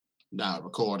Now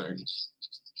recording.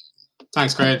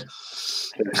 Thanks, Craig.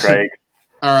 Craig.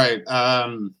 All right.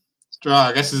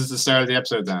 I guess this is the start of the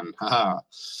episode then. Haha.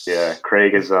 Yeah,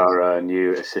 Craig is our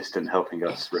new assistant helping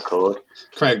us record.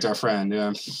 Craig's our friend,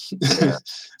 yeah. Yeah.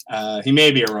 He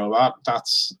may be a robot.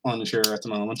 That's unsure at the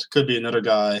moment. Could be another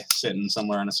guy sitting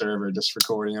somewhere on a server just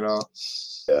recording it all.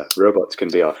 Yeah, robots can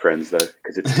be our friends though,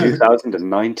 because it's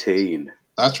 2019.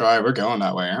 That's right. We're going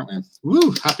that way, aren't we?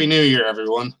 Woo! Happy New Year,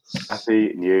 everyone.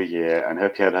 Happy New Year, and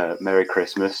hope you had a Merry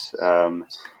Christmas.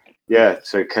 Yeah,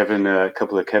 so Kevin, a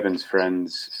couple of Kevin's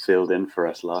friends filled in for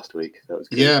us last week. That was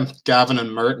good. Yeah, Gavin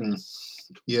and Merton.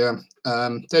 Yeah,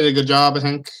 they did a good job, I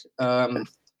think. I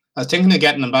was thinking of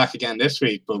getting them back again this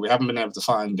week, but we haven't been able to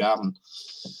find Gavin.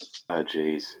 Oh,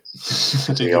 jeez.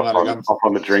 I think off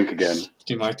on the drink again.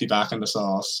 He might be back in the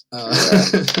sauce.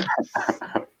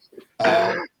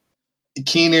 Yeah.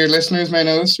 Keen ear listeners may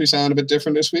notice we sound a bit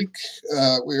different this week.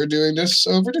 We're doing this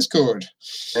over Discord.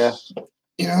 Yeah.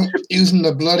 You know, using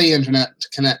the bloody internet to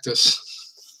connect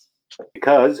us.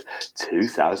 Because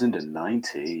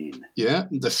 2019. Yeah,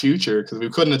 the future, because we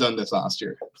couldn't have done this last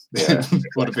year. Yeah.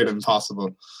 Would have been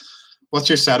impossible. What's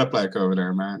your setup like over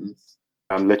there, Martin?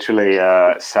 I'm literally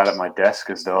sat at my desk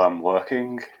as though I'm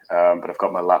working, but I've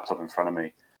got my laptop in front of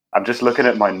me. I'm just looking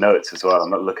at my notes as well. I'm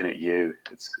not looking at you.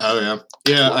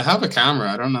 Yeah, I have a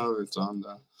camera. I don't know if it's on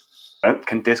though.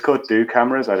 Can Discord do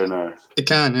cameras? I don't know. It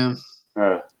can, yeah.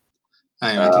 Oh.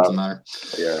 Anyway, it doesn't matter.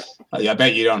 Yeah. I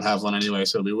bet you don't have one anyway,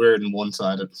 so it'll be weird and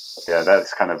one-sided. Yeah,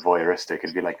 that's kind of voyeuristic.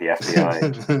 It'd be like the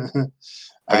FBI.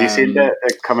 Have you seen that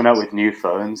they're coming out with new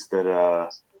phones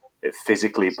that it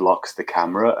physically blocks the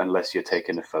camera unless you're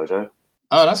taking a photo?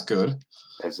 Oh, that's good.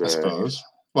 I suppose.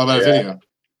 What about a video?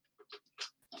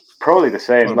 Probably the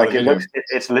same. Like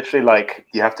it's literally like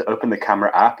you have to open the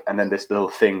camera app and then this little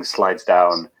thing slides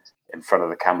down in front of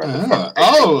the camera.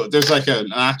 There's like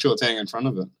an actual thing in front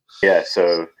of it. Yeah,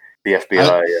 so the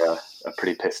FBI are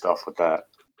pretty pissed off with that.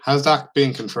 How's that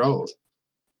being controlled?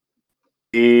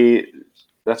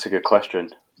 That's a good question.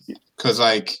 Because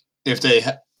like if they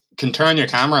can turn your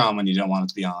camera on when you don't want it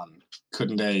to be on,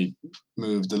 couldn't they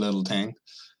move the little thing?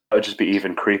 It would just be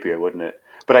even creepier, wouldn't it?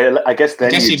 But I guess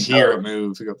then you'd hear it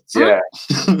move. You go, yeah,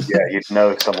 you'd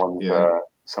know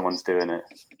someone's doing it.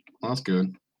 Well, that's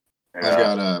good.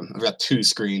 Yeah. I've got two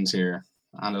screens here,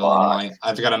 and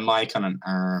I've got a mic on an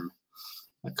arm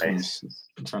that comes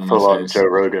in front of my face. Full on Joe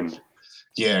Rogan.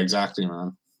 Yeah, exactly,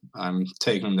 man. I'm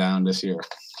taking him down this year.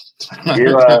 Are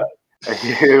you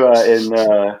in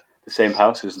the same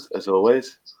house as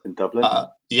always in Dublin?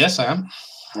 Yes, I am.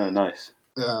 Oh, nice.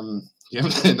 In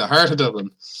the heart of Dublin.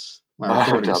 My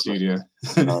recording studio.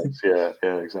 Nice.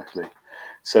 Yeah, exactly.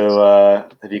 So,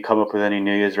 have you come up with any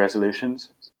New Year's resolutions?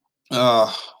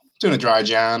 Doing a dry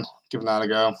Jan, giving that a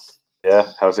go.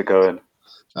 Yeah, how's it going?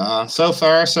 So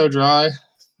far, so dry.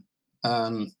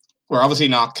 We're obviously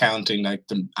not counting like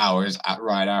the hours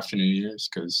right after New Year's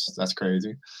because that's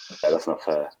crazy. Yeah, that's not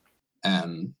fair.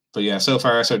 But yeah, so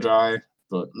far, so dry.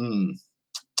 But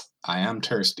I am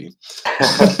thirsty.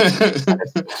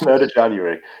 3rd of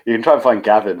January. You can try and find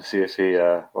Gavin, see if he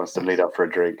wants to meet up for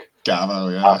a drink.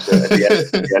 Gavo, yeah. At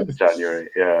the end of January,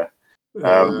 yeah.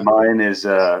 Mine is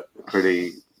a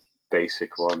pretty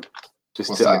basic one.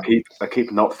 I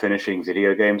keep not finishing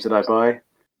video games that I buy.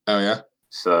 Oh, yeah?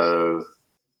 So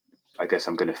I guess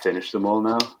I'm going to finish them all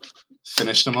now.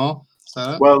 Finish them all? Is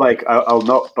that it? Well, like I'll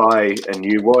not buy a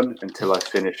new one until I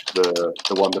finish the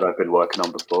one that I've been working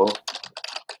on before.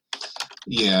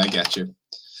 Yeah, I get you.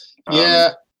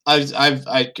 Yeah, I've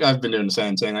been doing the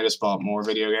same thing. I just bought more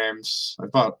video games. I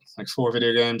bought like 4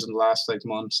 video games in the last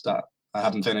months that I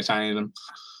haven't finished any of them.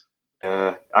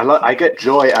 I get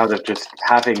joy out of just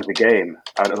having the game.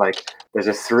 There's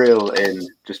a thrill in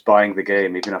just buying the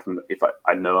game, even if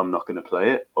I know I'm not going to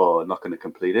play it or not going to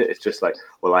complete it. It's just like,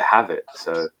 well, I have it.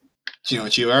 So, do you know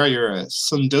what you are? You're a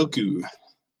sundoku. Is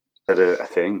that a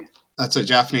thing? That's a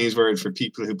Japanese word for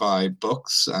people who buy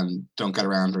books and don't get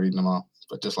around to reading them all,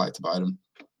 but just like to buy them.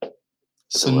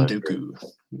 Sundoku.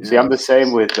 Yeah. See, I'm the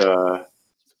same with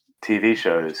TV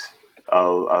shows.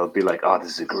 I'll be like, oh,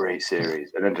 this is a great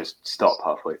series, and then just stop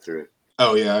halfway through.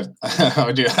 Oh yeah,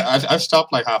 I do. I've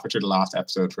stopped like halfway through the last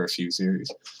episode for a few series.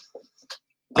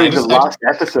 Last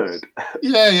episode.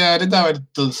 Yeah, I did that with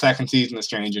the 2nd season of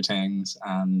Stranger Things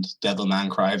and Devilman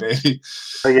Crybaby.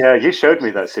 Oh yeah, you showed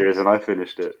me that series and I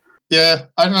finished it. Yeah,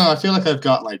 I don't know. I feel like I've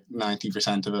got like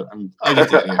 90% of it. I get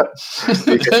the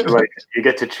idea. you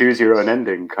get to choose your own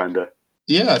ending, kind of.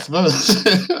 Yeah, I suppose.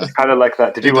 Kind of like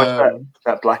that. Did you watch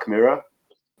that Black Mirror?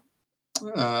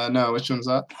 No, which one's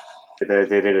that? They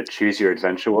did a choose your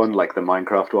adventure one, like the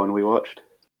Minecraft one we watched.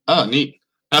 Oh, neat.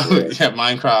 Oh yeah,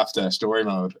 Minecraft story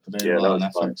mode available on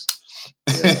Netflix.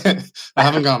 Yeah. I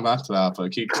haven't gone back to that, but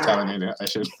it keeps telling me that I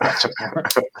should watch it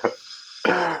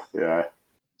more. Yeah.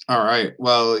 All right.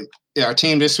 Well, yeah, our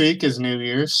team this week is New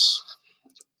Year's.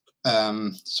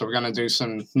 So we're gonna do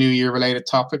some New Year related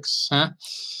topics, huh?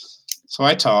 So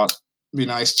I thought it'd be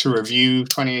nice to review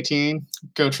 2018,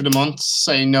 go through the months,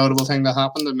 say notable thing that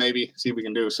happened, and maybe see if we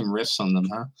can do some riffs on them,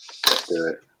 huh? Let's do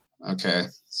it. Okay.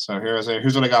 So here's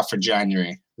what I got for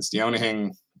January. It's the only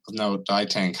thing of note I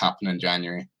think happened in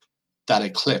January. That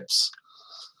eclipse.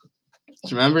 Do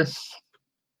you remember?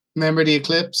 Remember the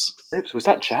eclipse? Was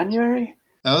that January?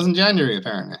 That was in January,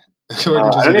 apparently.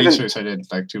 According to some research I did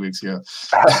like 2 weeks ago.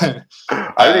 I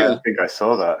don't even think I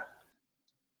saw that.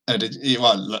 Did you,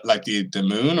 what, like the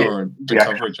moon or the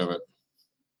coverage of it?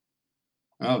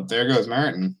 Oh, there goes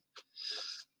Martin.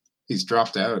 He's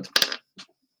dropped out.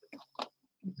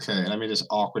 Okay, let me just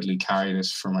awkwardly carry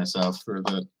this for myself for a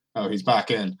bit. Oh, he's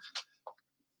back in.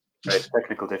 Right,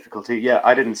 technical difficulty. Yeah,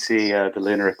 I didn't see the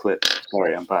lunar eclipse.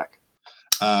 Sorry, I'm back.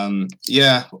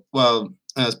 Yeah, well,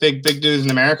 it's big news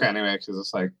in America anyway, because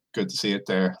it's like good to see it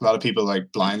there. A lot of people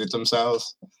like blinded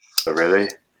themselves. Oh, really?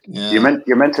 Yeah.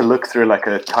 You're meant to look through like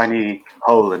a tiny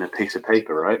hole in a piece of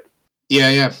paper, right?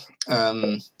 Yeah.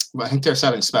 But I think they're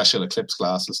selling special eclipse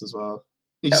glasses as well.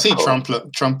 You can see Trump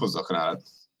was looking at it.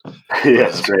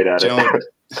 Yeah, straight at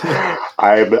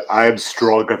it. I'm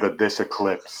stronger than this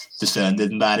eclipse. The sun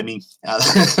didn't bother me. I'll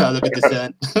look at the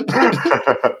sun.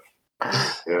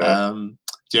 Yeah.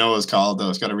 Do you know what it's called though?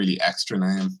 It's got a really extra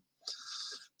name.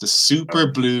 The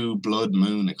super blue blood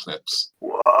moon eclipse.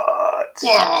 What?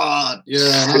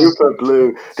 Yeah. Super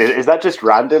blue. Is that just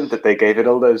random that they gave it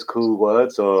all those cool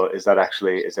words, or is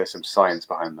there some science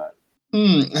behind that?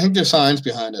 I think there's science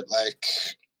behind it. Like,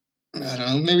 I don't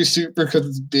know, maybe super because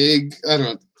it's big. I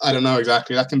don't know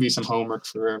exactly. That can be some homework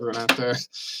for everyone out there.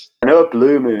 I know a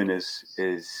blue moon is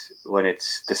when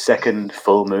it's the second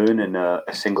full moon in a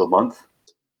single month.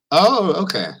 Oh,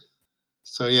 okay.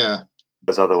 So yeah.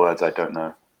 Those other words I don't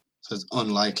know. So it's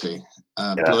unlikely.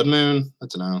 Blood moon, I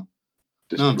don't know.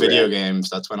 Just in video games,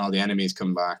 that's when all the enemies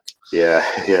come back.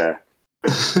 Yeah.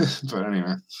 But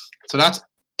anyway, so that's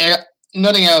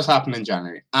nothing else happened in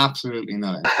January. Absolutely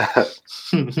nothing.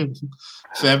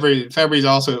 February's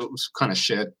also kind of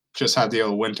shit. Just had the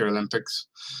old Winter Olympics.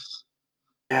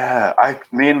 Yeah,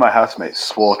 me and my housemates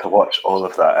swore to watch all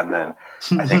of that, and then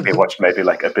I think we watched maybe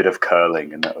like a bit of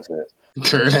curling, and that was it.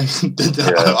 Curling,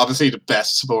 obviously the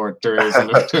best sport there is.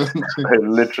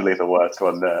 Literally the worst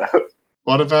one there.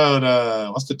 What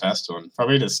about what's the best one?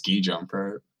 Probably the ski jump,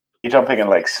 right? Ski jumping and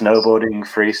like snowboarding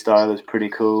freestyle is pretty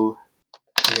cool.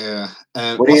 Yeah.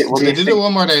 What do you they did it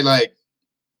one more day, like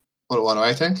what do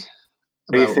I think?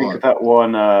 What do you think of that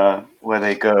one where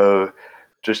they go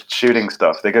just shooting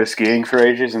stuff? They go skiing for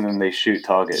ages and then they shoot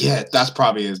targets. Yeah, that's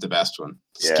probably is the best one.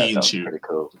 Ski and shoot. Pretty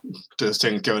cool. Those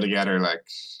things go together like,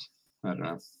 I don't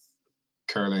know,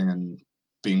 curling and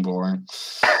being boring.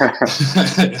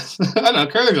 I don't know,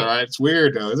 curling's alright. It's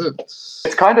weird though, is it?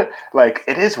 It's kind of like,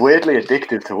 it is weirdly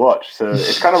addictive to watch. So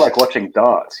it's kind of like watching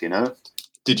darts, you know?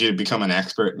 Did you become an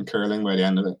expert in curling by the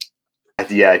end of it?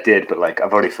 Yeah, I did, but like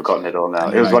I've already forgotten it all now.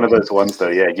 It was one of those ones though.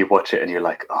 Yeah, you watch it and you're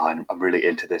like, oh, I'm really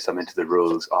into this. I'm into the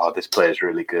rules. Oh, this player's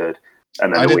really good.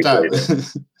 And then I did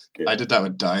that. I did that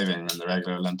with diving in the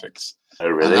regular Olympics. Oh,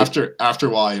 really? And after a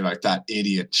while, you're like, that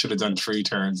idiot should have done 3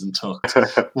 turns and took.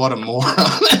 What a moron!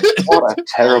 What a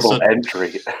terrible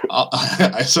entry.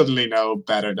 I suddenly know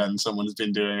better than someone who's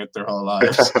been doing it their whole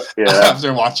lives. Yeah.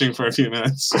 After watching for a few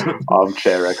minutes.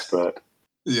 Armchair expert.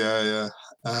 Yeah.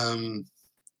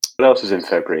 What else is in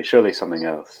February? Surely something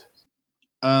else.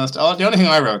 The only thing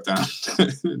I wrote down.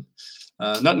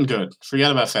 Nothing good. Forget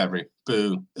about February.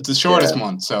 Boo. It's the shortest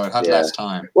month, so it had less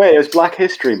time. Wait, it was Black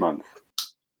History Month.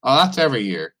 Oh, that's every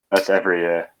year. That's every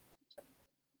year.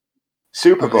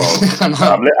 Super Bowl.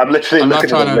 I'm literally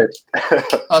looking at the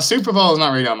list. Super Bowl is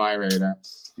not really on my radar.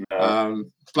 No.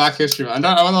 Black History Month.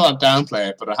 I don't want to downplay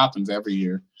it, but it happens every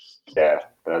year. Yeah,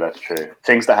 that's true.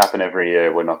 Things that happen every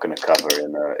year we're not going to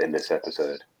cover in this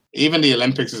episode. Even the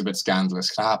Olympics is a bit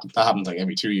scandalous. That happens like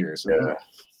every 2 years. Yeah.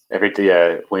 Every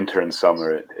winter and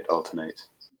summer it alternates.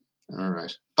 All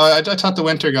right. I thought the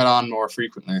winter got on more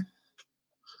frequently.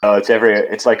 Oh,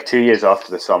 it's like 2 years after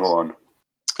the summer one.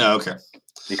 Oh, okay.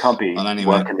 You can't be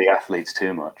working the athletes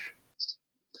too much.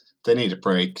 They need a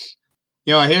break.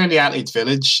 You know, here in the Athletes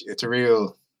Village, it's a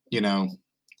real,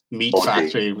 meat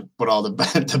factory with all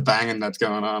the banging that's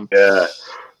going on. Yeah.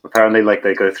 Apparently, like,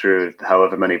 they go through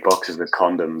however many boxes of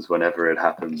condoms whenever it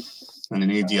happens. And they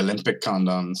need the Olympic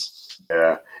condoms.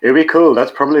 Yeah. It'd be cool.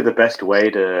 That's probably the best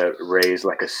way to raise,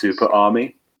 like, a super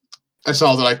army. It's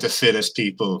all the fittest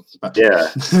people.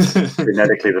 Yeah,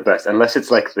 genetically the best, unless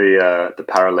it's like the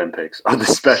Paralympics or the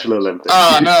Special Olympics.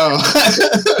 Oh no!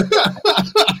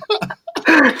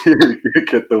 You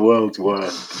get the world's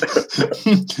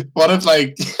worst. What if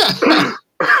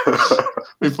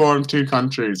we formed two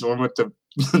countries, one with the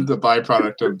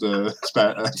byproduct of the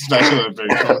Special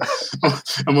Olympics,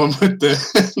 and one with the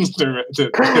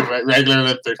regular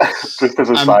Olympics. Just as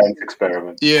a science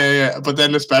experiment. Yeah. But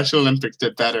then the Special Olympics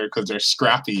did better because they're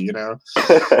scrappy, They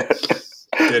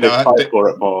fight for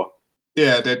it more.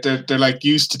 Yeah, they're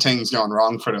used to things going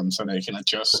wrong for them, so they can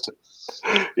adjust.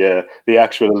 Yeah, the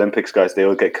actual Olympics guys, they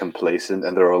all get complacent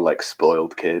and they're all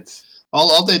spoiled kids.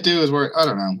 All they do is work. I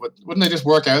don't know. Wouldn't they just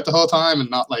work out the whole time and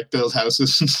not build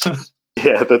houses and stuff?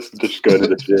 Yeah, that's just go to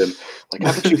the gym.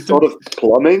 Haven't you thought of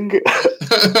plumbing?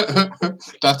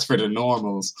 That's for the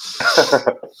normals.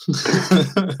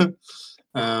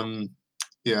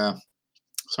 Yeah.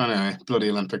 So anyway, bloody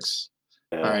Olympics.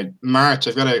 Yeah. All right, March.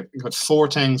 I've got 4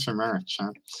 things for March.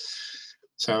 Huh?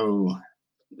 So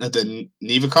the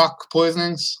Pneumococcal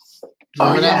poisonings.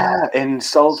 Oh yeah, in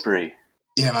Salisbury.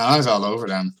 Yeah, man, I was all over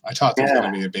them. I thought there was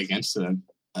going to be a big incident.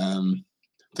 I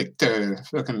think the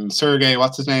fucking Sergei,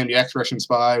 what's his name, the ex-Russian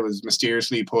spy, was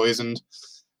mysteriously poisoned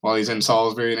while he's in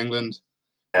Salisbury in England.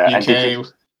 Yeah, UK.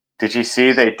 And did you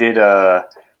see they did an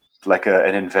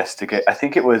investigate? I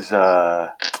think it was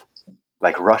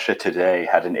Russia Today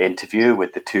had an interview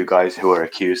with the 2 guys who were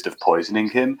accused of poisoning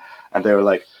him, and they were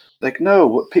like,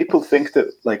 no, people think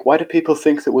that, why do people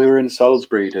think that we were in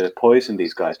Salisbury to poison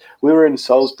these guys? We were in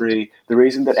Salisbury, the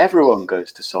reason that everyone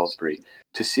goes to Salisbury,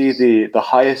 to see the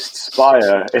highest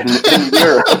spire in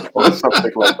Europe, or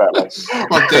something like that.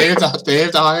 What, they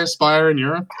have the highest spire in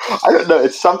Europe? I don't know,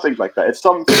 it's something like that. It's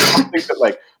something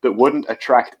that wouldn't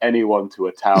attract anyone to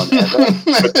a town ever,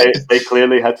 but they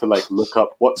clearly had to look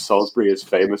up what Salisbury is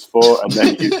famous for, and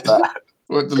then use that.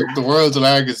 Well, the world's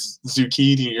largest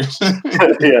zucchini.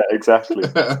 Yeah, exactly.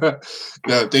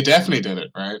 No, they definitely did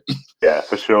it, right? Yeah,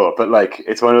 for sure. But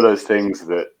it's one of those things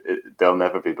that they'll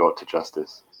never be brought to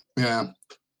justice. Yeah,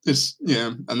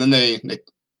 and then they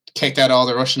kicked out all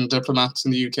the Russian diplomats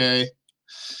in the UK.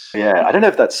 Yeah, I don't know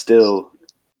if that's still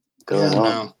going on.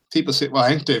 No. People say, well, I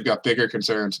think they've got bigger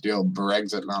concerns with the old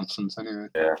Brexit nonsense anyway.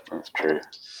 Yeah, that's true.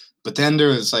 But then there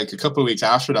was a couple of weeks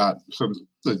after that, some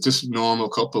just normal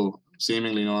couple,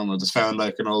 seemingly normal, just found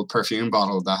an old perfume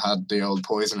bottle that had the old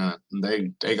poison in it, and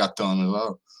they got done as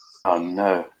well. Oh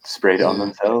no! Sprayed it on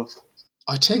themselves?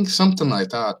 I think something like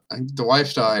that. I think the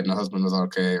wife died and the husband was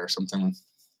okay or something.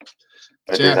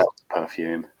 I do that with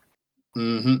perfume.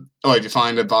 Mm-hmm. Oh, if you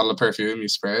find a bottle of perfume, you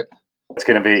spray it? It's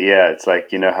going to be, it's how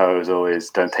it was always,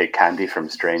 don't take candy from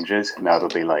strangers. Now it'll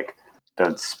be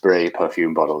don't spray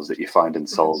perfume bottles that you find in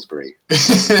Salisbury.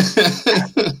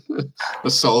 The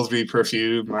Salisbury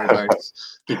perfume might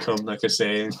become a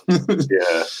saying.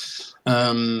 Yeah.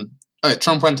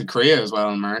 Trump went to Korea as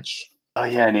well in March. Oh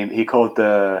yeah, and he called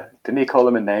didn't he call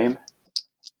him a name?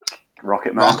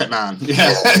 Rocket Man. Rocket Man,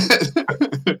 yeah.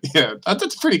 Yeah,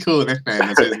 that's a pretty cool nickname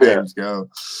as his names go.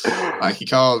 He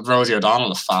called Rosie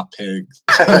O'Donnell a fat pig.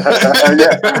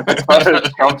 Yeah, as far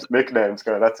as Trump's nicknames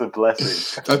go, that's a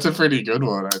blessing. That's a pretty good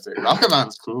one, I think. Rocket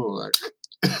Man's cool.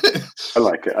 I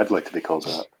like it. I'd like to be called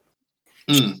that.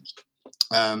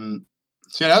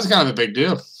 So that was kind of a big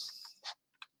deal.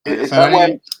 Is that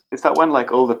when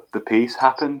all the peace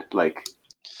happened?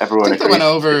 Everyone. I think they went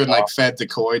over and fed the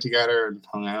koi together and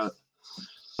hung out.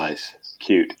 Nice,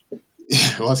 cute.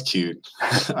 Yeah, it was cute.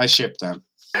 I shipped them.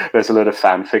 There's a lot of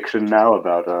fan fiction now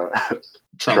about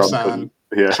Trump and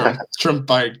Trump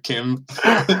by Kim.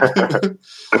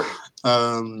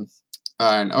 And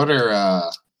other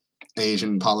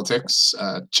Asian politics,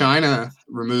 China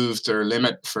removed their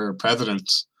limit for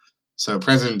presidents, so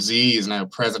President Xi is now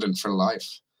president for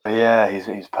life. Yeah,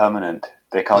 he's permanent.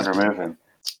 They can't remove him.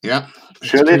 Yeah.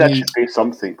 Surely that should be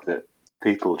something that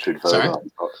people should vote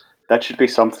on. That should be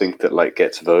something that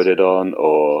gets voted on,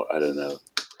 or I don't know.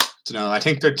 I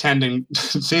think they're tending. It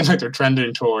seems like they're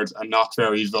trending towards a not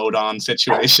very vote on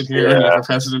situation here. Yeah. For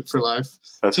president for life.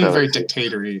 It seems very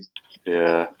dictator-y.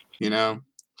 Yeah.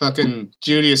 Fucking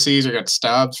Julius Caesar got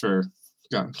stabbed for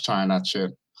trying that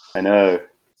shit. I know.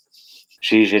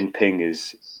 Xi Jinping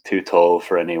is too tall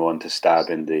for anyone to stab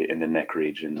in the neck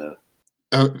region, though.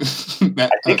 I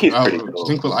think he's pretty cool. I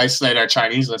think we'll isolate our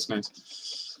Chinese listeners.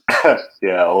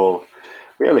 Yeah,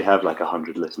 we only have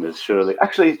 100 listeners, surely.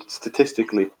 Actually,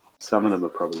 statistically, some of them are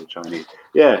probably Chinese.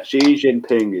 Yeah, Xi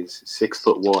Jinping is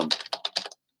 6'1".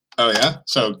 Oh yeah,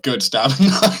 so good stabbing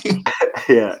line.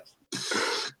 Yeah.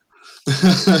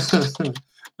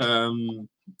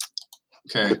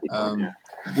 Okay.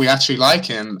 we actually like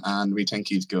him and we think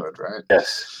he's good, right?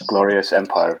 Yes, glorious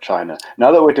empire of China.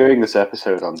 Now that we're doing this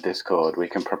episode on Discord, we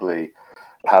can probably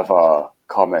have our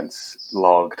comments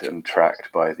logged and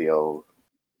tracked by the old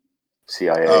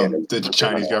CIA. Oh, the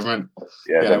Chinese government.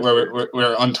 Yeah,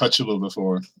 we're untouchable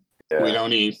before. Yeah. We'd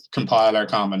only compile our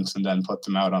comments and then put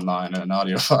them out online in an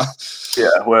audio file. Yeah,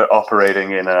 we're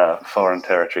operating in a foreign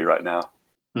territory right now.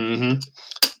 Mm-hmm.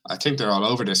 I think they're all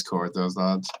over Discord, those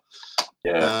lads.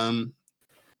 Yeah.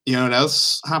 You know what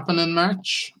else happened in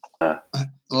March?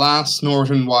 Last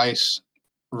Northern White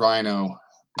Rhino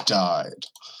died.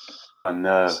 I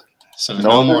know. So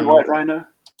Northern White Rhino?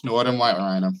 Northern White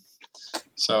Rhino.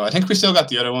 So I think we still got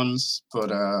the other ones, but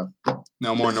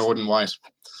no more Northern White.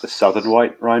 The Southern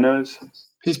White Rhinos?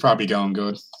 He's probably going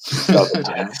good.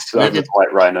 Southern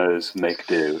White Rhinos make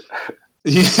do.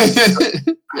 Yeah.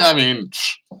 I mean,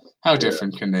 how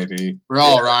different can they be? We're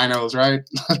all rhinos, right?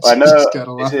 I know.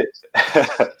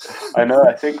 I know.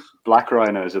 I think black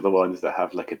rhinos are the ones that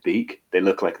have like a beak. They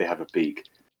look like they have a beak.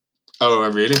 Oh,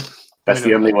 really? That's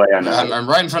the only way I know. I'm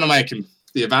right in front of my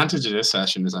the advantage of this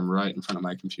session is I'm right in front of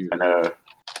my computer. I know.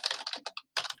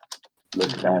 Look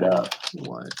that up.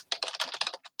 Why?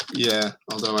 Yeah,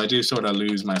 although I do sort of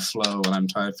lose my flow when I'm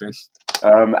typing.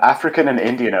 African and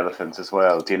Indian elephants as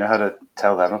well. Do you know how to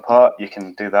tell them apart? You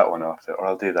can do that one after, or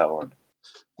I'll do that one.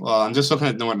 Well, I'm just looking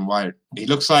at Northern White. He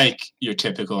looks like your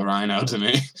typical rhino to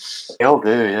me. They all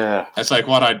do, yeah. That's like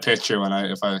what I'd picture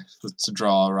if I was to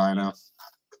draw a rhino.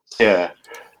 Yeah,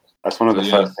 that's one of the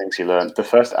first things you learn. The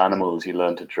first animals you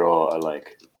learn to draw are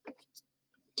like,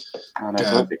 I don't know,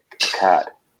 it's like a cat.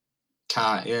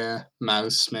 Cat, yeah.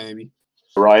 Mouse, maybe.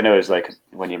 Rhino is like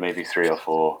when you're maybe 3 or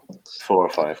 4 or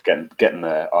 5, getting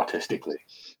there artistically.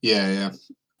 Yeah.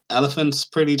 Elephants,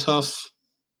 pretty tough.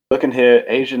 Looking here,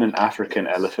 Asian and African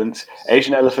elephants.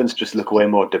 Asian elephants just look way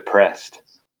more depressed.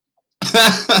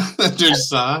 They're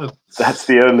sad. That's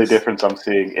the only difference I'm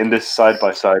seeing in this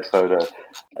side-by-side photo.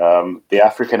 The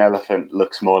African elephant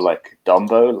looks more like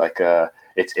Dumbo, like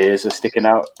its ears are sticking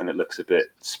out and it looks a bit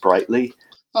sprightly.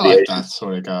 I like that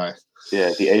sort of guy.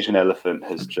 Yeah, the Asian elephant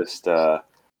has just, it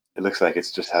looks like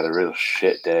it's just had a real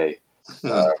shit day.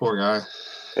 Poor guy.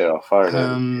 Yeah, fired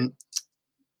out.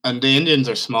 And the Indians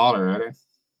are smaller, are they?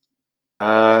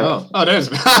 There's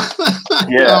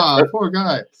yeah. Poor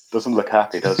guy. Doesn't look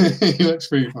happy, does he? He looks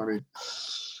pretty funny.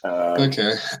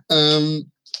 Okay.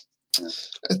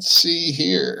 Let's see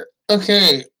here.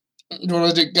 Okay. You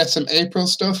want to get some April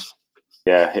stuff?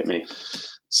 Yeah, hit me.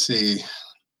 Let's see.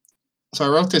 So I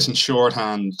wrote this in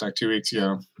shorthand like 2 weeks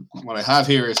ago. What I have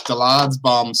here is the lads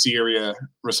bomb Syria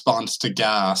response to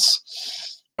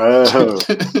gas. Oh.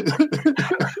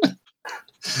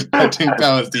 I think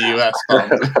that was the US bomb.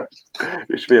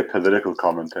 It should be a political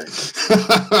commentator.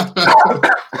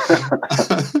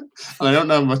 I don't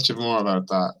know much more about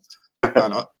that.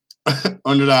 And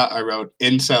under that, I wrote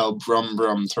Incel Brum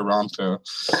Brum Toronto.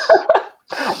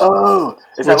 Oh,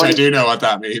 which I do know what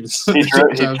that means. He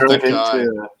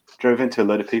drove into a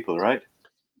load of people, right?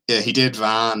 Yeah, he did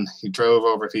van. He drove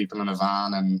over people in a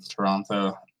van in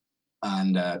Toronto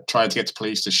and tried to get the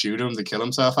police to shoot him to kill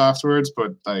himself afterwards.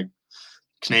 But like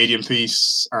Canadian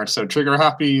police aren't so trigger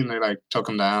happy and they like took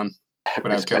him down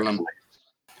without killing him.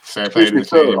 Fair play to the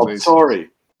Canadian police. I'm sorry.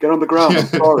 Get on the ground. I'm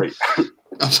sorry.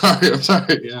 I'm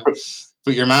sorry. Yeah,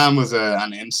 but your man was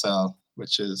an incel,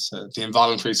 which is the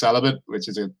involuntary celibate, which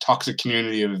is a toxic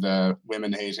community of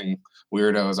women hating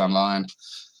weirdos online.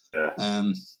 Yeah.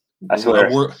 I swear,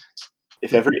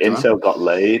 if every incel got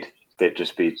laid, they'd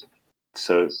just be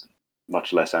so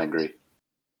much less angry.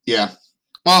 Yeah.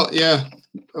 Well, yeah.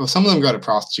 Well, some of them go to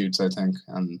prostitutes, I think,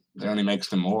 and it only makes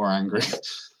them more angry.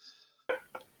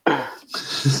 But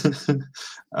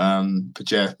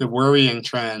yeah, the worrying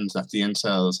trend that the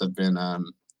incels have been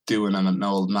doing an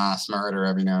old mass murder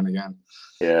every now and again.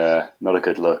 Yeah, not a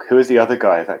good look. Who is the other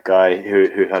guy? That guy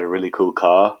who had a really cool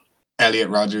car? Elliot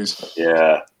Rogers.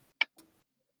 Yeah.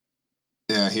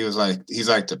 Yeah, he's like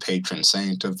the patron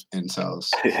saint of incels.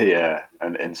 Yeah,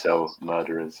 and incel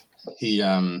murderers. He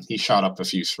shot up a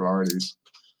few sororities.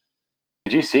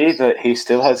 Did you see that he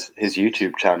still has his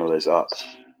YouTube channel is up?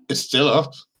 It's still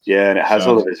up. Yeah, and it has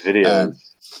all of his videos.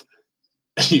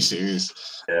 Are you serious?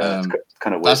 Yeah, it's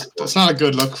kind of weird. That's not a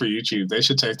good look for YouTube. They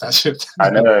should take that shit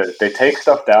down. I know. They take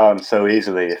stuff down so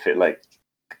easily if it like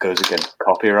goes against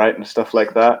copyright and stuff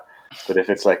like that. But if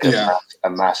it's like a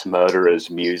mass murderer's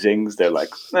musings, they're like,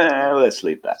 let's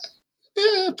leave that.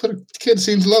 Yeah, the kids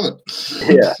seem to love it.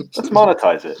 Yeah, let's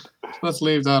monetize it. Let's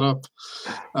leave that up.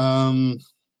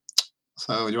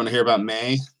 So you want to hear about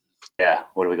May? Yeah,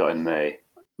 what do we got in May?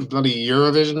 Bloody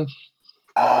Eurovision.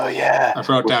 Oh, yeah. I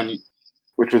wrote down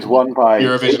which was won by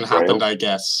Eurovision Israel. happened, I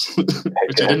guess. Which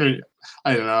I didn't really,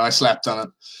 I don't know, I slept on it.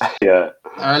 Yeah.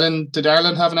 Did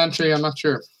Ireland have an entry? I'm not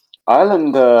sure.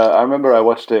 Ireland, I remember I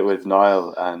watched it with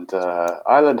Niall, and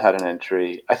Ireland had an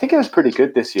entry. I think it was pretty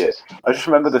good this year. I just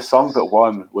remember the song that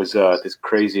won was this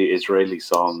crazy Israeli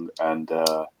song, and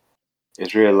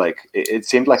Israel, like, it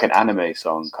seemed like an anime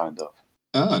song, kind of.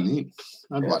 Oh, neat.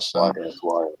 I'd watch that. That's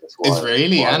wild.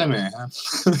 Israeli anime, huh?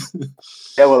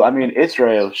 Yeah, well, I mean,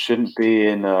 Israel shouldn't be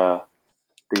in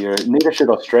neither should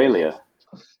Australia.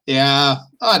 Yeah,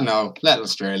 I don't know. Let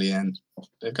Australia in.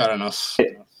 They've got enough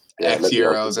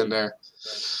ex-Euros in there.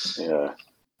 Yeah.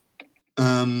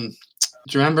 Do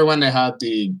you remember when they had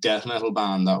the death metal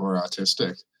band that were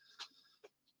autistic?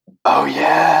 Oh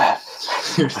yeah.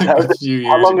 A few years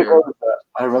how long ago was that?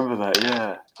 I remember that.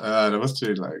 Yeah. That must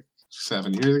be like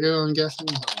 7 years ago, I'm guessing.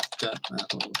 Death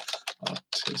metal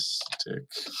autistic.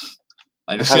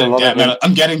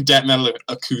 I'm getting death metal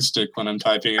acoustic when I'm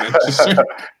typing it.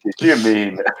 You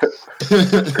mean?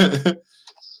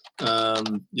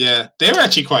 Yeah, they were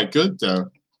actually quite good though.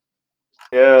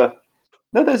 Yeah.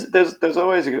 No, there's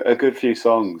always a good few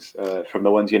songs from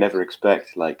the ones you never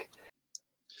expect, like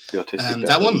the autistic.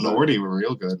 That one, Lordi, were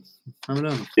real good.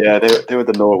 Remember them? Yeah, they were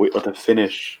the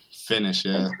Finnish. Finnish,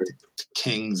 yeah, the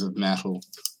kings of metal.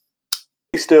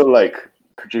 They still like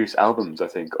produce albums, I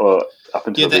think, or up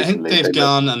until recently. I think they've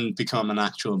gone and become an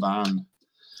actual band.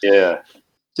 Yeah.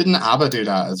 Didn't ABBA do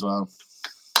that as well?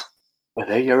 Were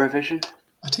they Eurovision?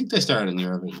 I think they started in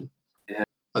Eurovision. Yeah.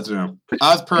 I don't know.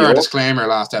 As per our disclaimer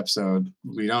last episode,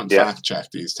 we don't fact check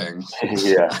these things.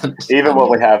 Yeah. Even when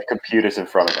we have computers in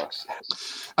front of us.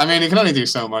 I mean, you can only do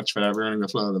so much without ruining the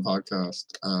flow of the podcast.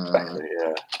 Exactly,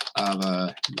 yeah.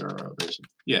 ABBA Eurovision.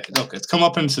 Yeah, look, it's come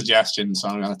up in suggestions, so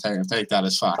I'm going to take that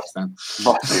as fact then.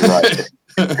 Must be right.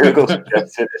 Google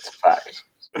suggests it, it's fact.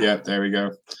 Yeah, there we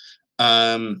go.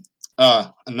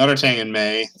 Another thing in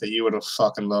May that you would have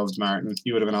fucking loved, Martin.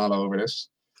 You would have been all over this.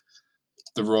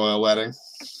 The royal wedding.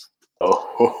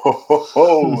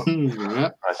 Oh.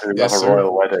 Yeah. I do love a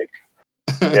royal wedding.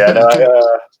 Yeah, no,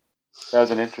 that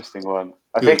was an interesting one.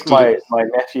 I think my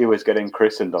nephew was getting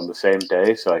christened on the same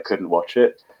day, so I couldn't watch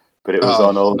it. But it was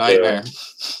on all nightmare. I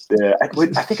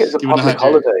think it was a public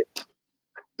holiday.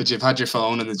 But you've had your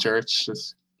phone in the church,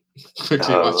 just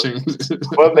quickly watching.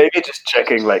 Well, maybe just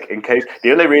checking, like, in case.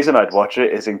 The only reason I'd watch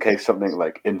it is in case something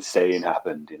like insane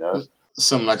happened, you know.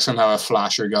 Somehow a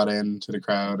flasher got into the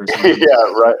crowd or something.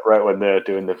 Yeah, right when they're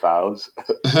doing the vows.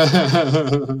 But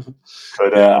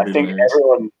I think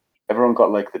everyone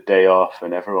got like the day off,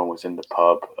 and everyone was in the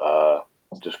pub,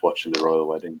 just watching the royal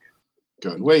wedding.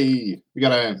 Good. You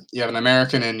have an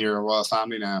American in your royal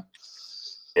family now.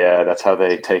 Yeah, that's how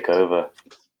they take over.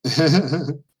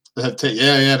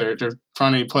 They're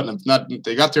finally putting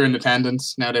they got their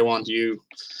independence. Now they want you.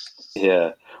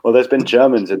 Yeah. Well, there's been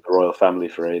Germans in the royal family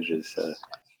for ages.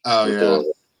 The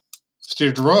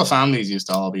royal families used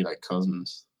to all be like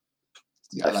cousins.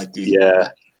 Yeah, like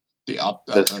the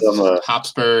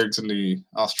Habsburgs and the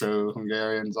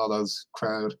Austro-Hungarians, all those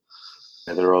crowd.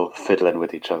 Yeah, they're all fiddling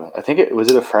with each other. I think it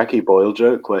was a Frankie Boyle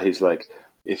joke where he's like,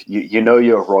 "If you know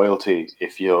you're royalty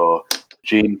if your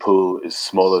gene pool is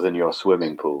smaller than your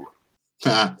swimming pool."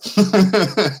 That's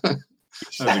a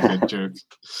good joke.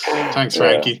 Thanks,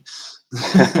 Frankie.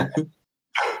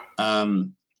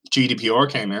 GDPR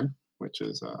came in, which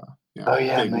is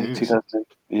big news.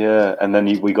 Yeah, and then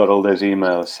we got all those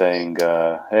emails saying,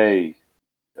 "Hey,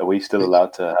 are we still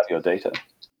allowed to have your data?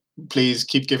 Please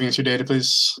keep giving us your data,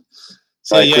 please."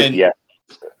 So you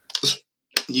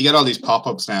get all these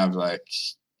pop-ups now of like,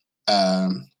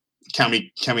 can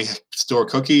we store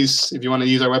cookies if you want to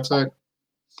use our website?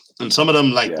 And some of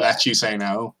them let you say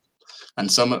no. And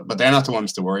but they're not the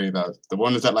ones to worry about. The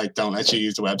ones that like don't let you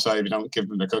use the website if you don't give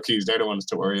them the cookies, they're the ones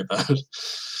to worry about.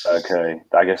 Okay,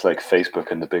 I guess like Facebook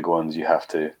and the big ones, you have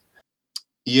to.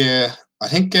 Yeah, I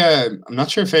think I'm not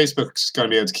sure Facebook's going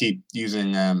to be able to keep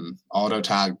using auto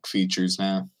tag features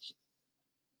now.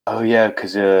 Oh yeah,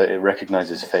 because it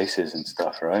recognizes faces and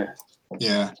stuff, right?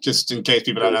 Yeah, just in case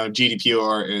people don't know,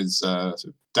 GDPR is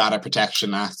Data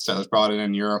Protection Act that was brought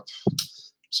in Europe.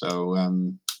 So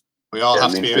we all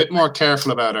have to be a bit more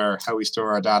careful about how we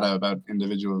store our data about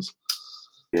individuals.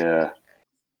 Yeah.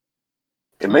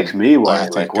 It makes me worry.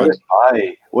 Like,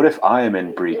 what if I am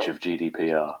in breach of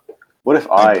GDPR? What if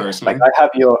I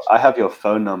have your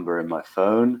phone number in my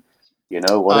phone? You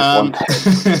know, what if one day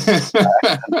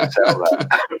I sell that?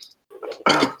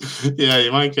 Yeah,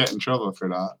 you might get in trouble for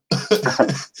that.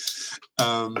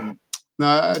 No,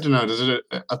 I don't know. Does it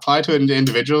apply to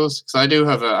individuals?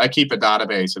 Because I keep a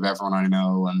database of everyone I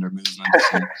know and their movements.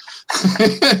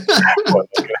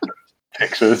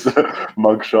 pictures,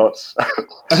 mugshots.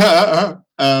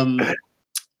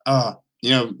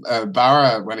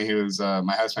 Barra, when he was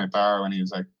my housemate Barra, when he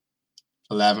was like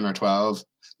 11 or 12,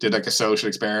 did like a social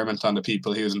experiment on the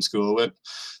people he was in school with,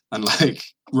 and like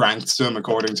ranked them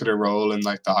according to their role in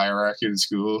like the hierarchy of the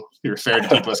school. He referred to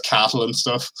people as cattle and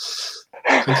stuff.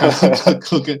 Maybe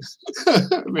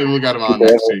we'll get him on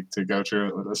next week to go through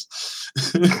it with us.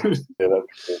 Yeah,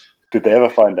 that's cool. Did they ever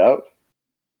find out?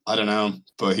 I don't know,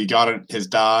 but he got it. His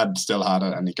dad still had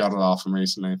it, and he got it off him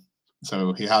recently.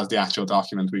 So he has the actual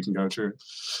document we can go through.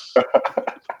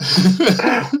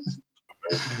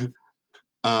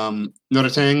 Another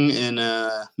thing in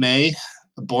May,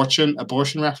 abortion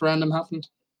referendum happened.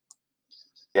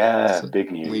 Yeah, so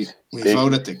big news. We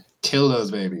voted to kill those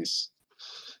babies.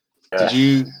 Yeah. Did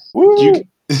you? Woo!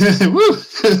 Woo!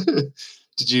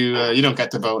 Did you? You don't get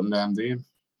to vote in them, do you?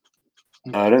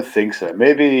 No, I don't think so.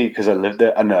 Maybe because I lived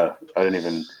there. I know. I don't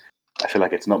even. I feel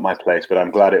like it's not my place, but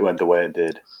I'm glad it went the way it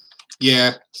did.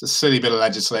 Yeah, it's a silly bit of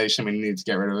legislation. We need to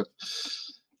get rid of it.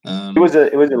 It was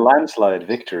a landslide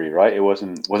victory, right? It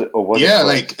wasn't. Was it? Or was yeah, it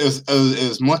like it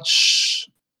was much.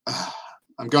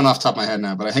 I'm going off the top of my head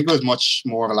now, but I think it was much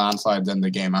more of a landslide than the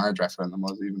gay marriage referendum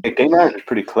was even. The gay marriage was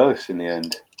pretty close in the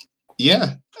end.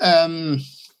 Yeah.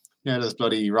 Those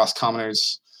bloody Ross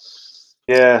commoners.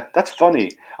 Yeah, that's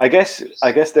funny. I guess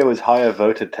there was higher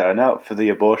voter turnout for the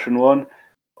abortion one,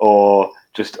 or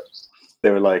just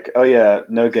they were like, oh yeah,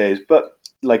 no gays, but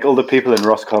like all the people in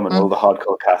Roscommon, all the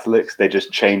hardcore Catholics, they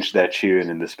just changed their tune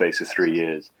in the space of 3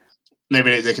 years.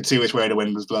 Maybe they could see which way the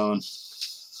wind was blowing.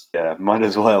 Yeah, might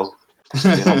as well.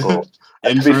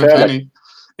 In for a penny,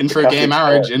 in for a gay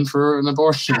marriage, in for an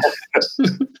abortion.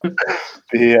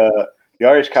 The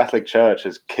Irish Catholic Church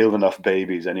has killed enough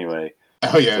babies anyway.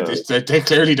 Oh yeah, so they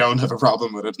clearly don't have a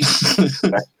problem with it.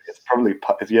 It's probably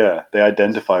they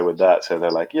identify with that, so they're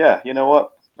like, yeah, you know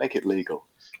what, make it legal.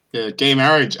 Yeah, gay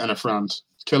marriage and a front,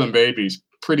 killing babies,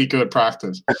 pretty good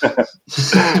practice.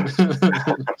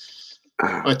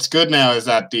 What's good now is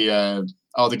that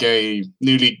all the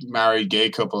newly married gay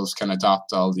couples can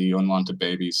adopt all the unwanted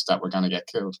babies that were going to get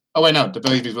killed. Oh wait, no, the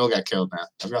babies will get killed now.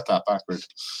 I've got that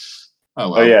backwards. Oh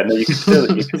well. Oh yeah, no, you can still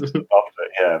adopt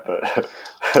it, yeah, but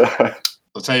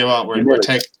I'll tell you what, we're going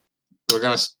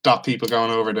to stop people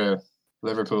going over to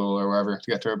Liverpool or wherever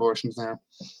to get their abortions now.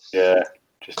 Yeah.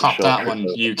 Just cop that one,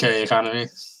 UK economy.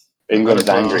 England's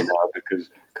angry now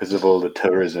because of all the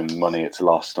tourism money it's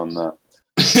lost on that.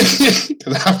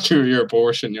 Because after your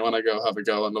abortion, you want to go have a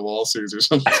go on the Walsers or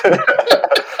something.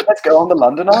 Let's go on the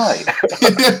London Eye.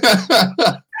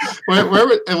 where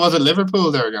was it?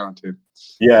 Liverpool they were going to?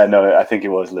 Yeah, no, I think it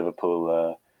was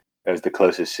Liverpool. It was the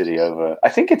closest city over. I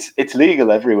think it's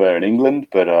legal everywhere in England,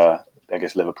 but I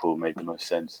guess Liverpool made the most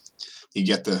sense. You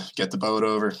get the boat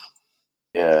over.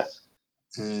 Yeah.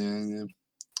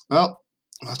 Well,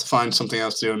 I'll have to find something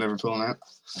else to do in Liverpool now.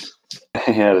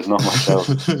 Yeah, there's not much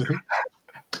else.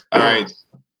 All right.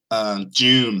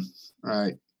 June.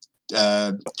 Right.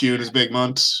 June is a big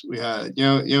month. We had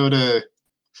the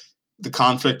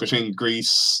conflict between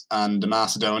Greece and the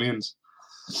Macedonians.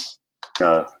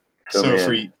 No. So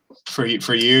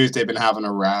for years they've been having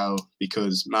a row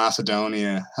because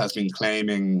Macedonia has been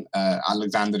claiming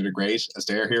Alexander the Great as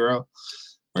their hero,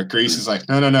 where Greece is like,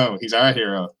 no, he's our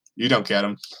hero. You don't get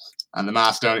him. And the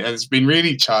Macedonians, it's been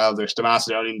really childish. The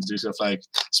Macedonians do stuff like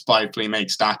spitefully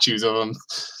make statues of him.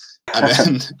 And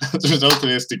then as a result of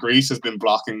this, Greece has been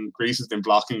blocking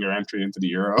their entry into the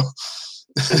Euro.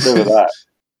 Just over that.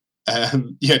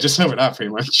 Just over that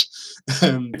pretty much.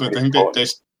 But I think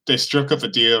they struck up a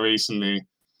deal recently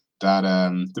that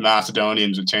the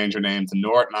Macedonians would change their name to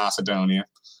North Macedonia.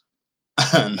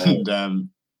 And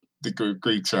the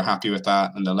Greeks are happy with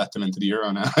that, and they'll let them into the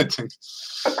Euro now, I think.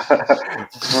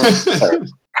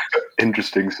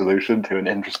 Interesting solution to an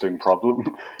interesting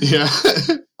problem. Yeah.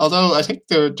 Although I think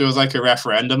there was like a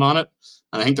referendum on it,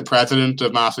 and I think the president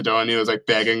of Macedonia was like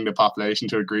begging the population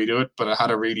to agree to it, but it had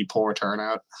a really poor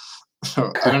turnout.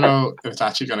 So I don't know if it's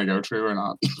actually going to go through or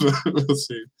not. We'll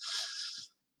see.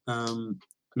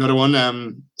 Another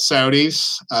one,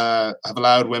 Saudis have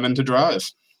allowed women to drive.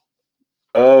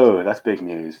 Oh, that's big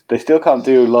news. They still can't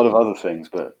do a lot of other things,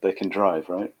 but they can drive,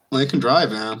 right? Well, they can drive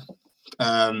now.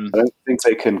 I don't think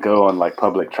they can go on like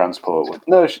public transport.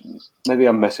 No, maybe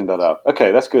I'm messing that up.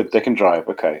 Okay, that's good. They can drive.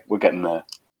 Okay, we're getting there.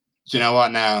 Do you know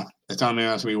what now? It's only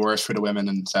going to be worse for the women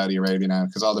in Saudi Arabia now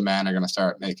because all the men are going to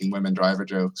start making women driver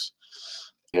jokes.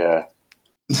 Yeah.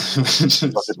 Which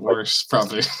is worse,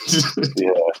 probably.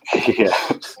 Yeah.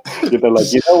 They're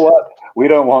like, you know what? we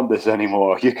don't want this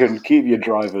anymore. You can keep your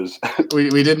drivers. We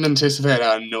didn't anticipate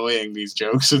how annoying these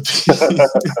jokes would be.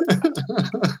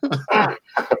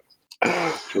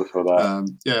 Just for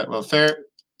that. Yeah, well, fair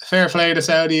play to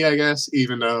Saudi, I guess,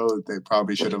 even though they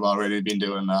probably should have already been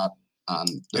doing that,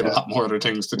 and they have a lot more other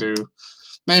things to do.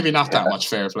 Maybe not that much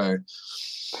fair play.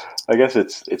 I guess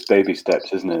it's baby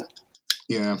steps, isn't it?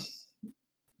 Yeah,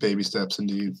 baby steps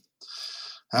indeed.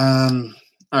 All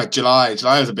right, July.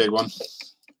 July was a big one.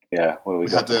 Yeah, what do we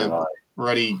got? Had the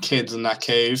ruddy kids in that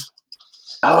cave.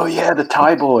 Oh yeah, the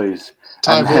Thai boys.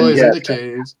 Thai boys in the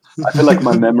cave. I feel like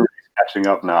my memory is catching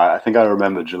up now. I think I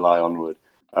remember July onward.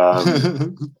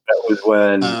 That was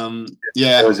when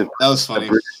that was funny. A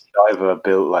British diver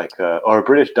built or a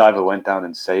British diver went down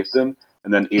and saved them,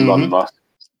 and then Elon Musk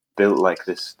built like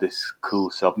this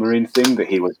cool submarine thing that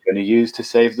he was going to use to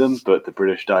save them, but the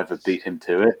British diver beat him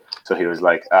to it. So he was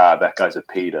like, that guy's a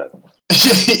pedo.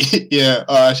 Yeah,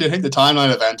 actually, I think the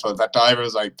timeline event was that diver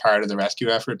was like part of the rescue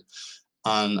effort,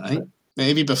 and I think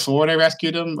maybe before they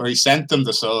rescued him, or he sent them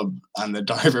the sub, and the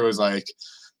diver was like,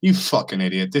 "You fucking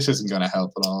idiot! This isn't going to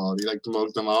help at all." He like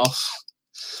mugged them off,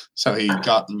 so he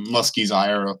got Muskie's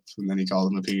ire up, and then he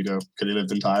called him a pedo because he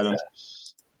lived in Thailand.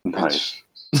 Nice.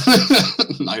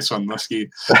 Nice one, Muskie.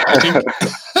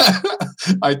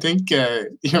 I think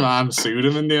your man sued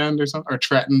him in the end or something, or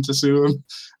threatened to sue him,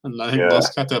 and I think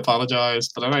Musk had to apologize.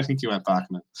 But then I think he went back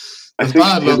on it. It was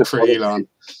bad luck for Elon.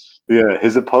 Yeah,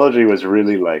 his apology was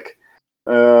really like,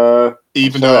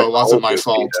 even though it wasn't my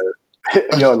fault.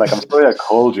 Like, I'm sorry I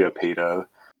called you a pedo,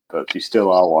 but you still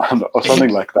are one, or something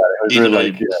like that. It was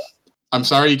really like, I'm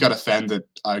sorry you got offended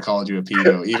I called you a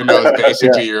pedo, even though it's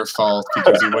basically your fault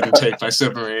because you wouldn't take my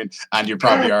submarine and you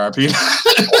probably are a pedo.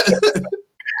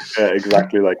 Yeah,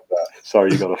 exactly like that.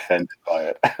 Sorry you got offended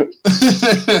by it.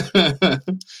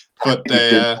 But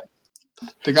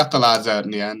they got the lads out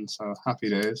in the end, so happy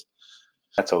days.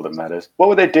 That's all that matters. What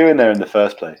were they doing there in the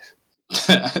first place?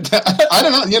 I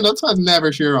don't know. Yeah, that's what I'm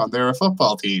never sure on. They're a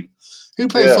football team. Who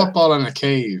plays football in a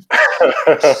cave?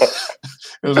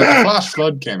 It was like a flash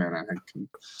flood came in, I think.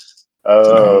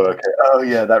 Oh, okay. Oh,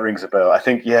 yeah, that rings a bell. I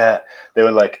think, they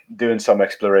were like doing some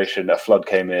exploration. A flood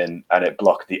came in and it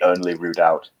blocked the only route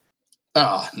out.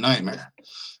 Oh, nightmare.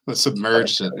 It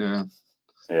submerged it, yeah.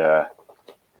 Yeah.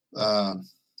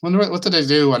 Wonder what did they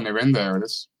do when they were in there?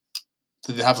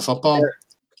 Did they have a football?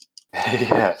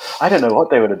 Yeah. I don't know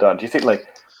what they would have done. Do you think, like,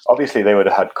 obviously they would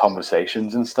have had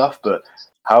conversations and stuff, but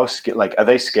are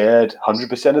they scared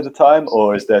 100% of the time,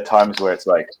 or is there times where it's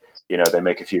like, they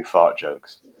make a few fart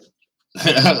jokes?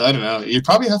 I don't know. You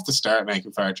probably have to start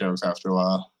making fart jokes after a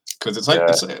while because it's like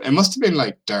it must have been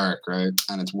like dark, right?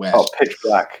 And it's wet. Oh, pitch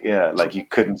black. Yeah, like you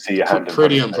couldn't see your hand.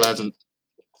 Pretty unpleasant.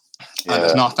 Yeah. And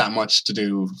there's not that much to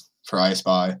do for I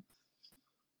Spy.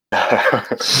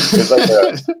 It's like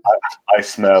I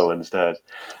smell instead.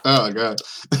 Oh god,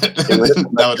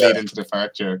 that would lead into the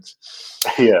fart jokes.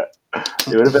 Yeah.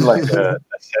 It would have been like a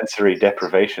sensory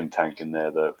deprivation tank in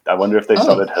there, though. I wonder if they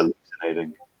started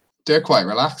hallucinating. They're quite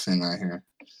relaxing, I hear.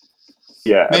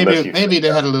 Yeah, maybe they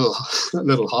had a little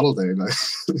holiday, like,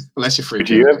 unless you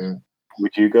freak out.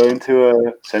 Would you go into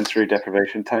a sensory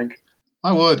deprivation tank?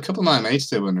 I would. A couple of my mates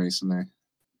did one recently.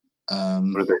 What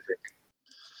do they think?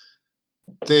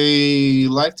 They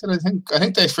liked it. I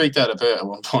think they freaked out a bit at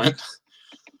one point.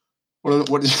 What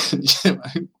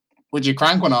would you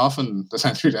crank one off in the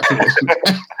sensory deprivation?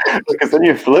 Because then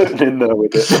you're floating in there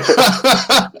with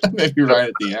it. Maybe right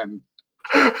at the end.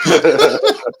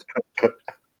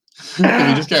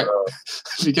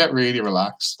 If you get really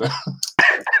relaxed.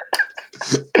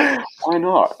 Why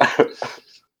not?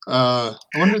 I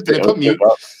wonder if they put music.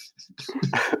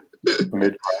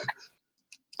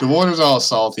 The water's all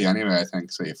salty anyway, I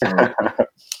think, so you float.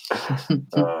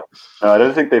 No, I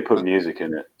don't think they put music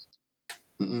in it.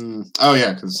 Oh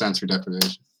yeah, because sensory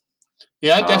deprivation.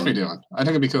 Yeah, I'd definitely do it. I think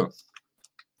it'd be cool.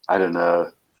 I don't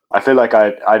know. I feel like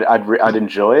I'd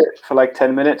enjoy it for like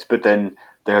 10 minutes, but then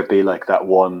there'd be like that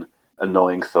one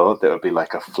annoying thought that would be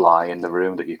like a fly in the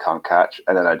room that you can't catch,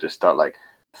 and then I'd just start like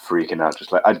freaking out.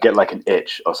 Just like I'd get like an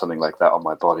itch or something like that on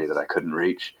my body that I couldn't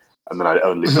reach, and then I'd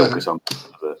only focus on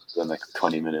the next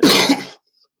 20 minutes.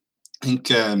 I think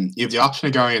you have the option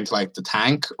of going into like the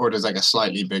tank, or there's like a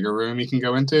slightly bigger room you can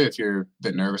go into if you're a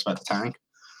bit nervous about the tank.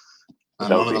 And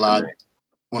one of the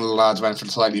lads went for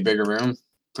the slightly bigger room,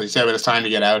 but he said when it's time to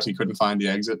get out, he couldn't find the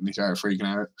exit, and he started freaking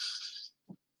out.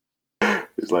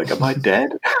 He's like, "Am I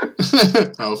dead?"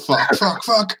 Oh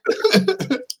fuck!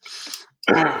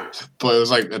 But it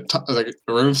was like the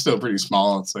room's still pretty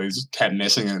small, so he just kept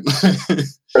missing it.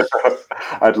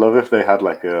 I'd love if they had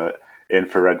like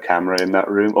infrared camera in that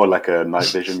room, or like a night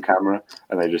vision camera,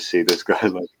 and they just see this guy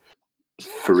like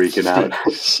freaking out.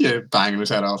 Yeah, banging his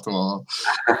head off the wall.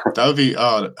 That would be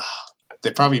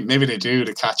maybe they do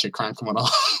to catch it cranking one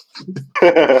off.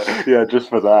 Yeah, just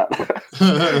for that.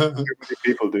 Too many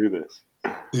people do this.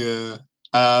 Yeah.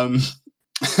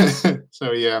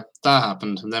 So yeah, that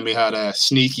happened, and then we had a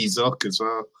Sneaky Zuck as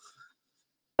well.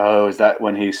 Oh, is that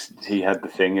when he had the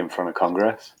thing in front of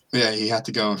Congress? Yeah, he had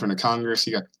to go in front of Congress.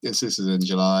 He got this is in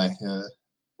July.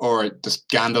 Or the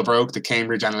scandal broke, the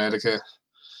Cambridge Analytica.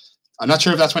 I'm not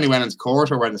sure if that's when he went into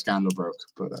court or when the scandal broke,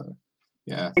 but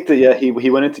yeah. I think that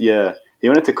he went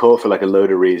into court for like a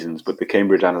load of reasons, but the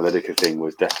Cambridge Analytica thing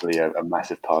was definitely a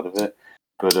massive part of it.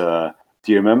 But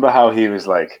do you remember how he was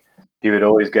like, he would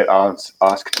always get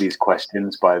asked these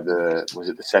questions by the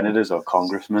senators or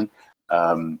congressmen?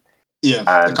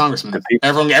 Yeah, the congressman.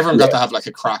 Everyone got to have like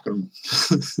a crack at him.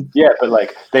 Yeah, but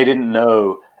like they didn't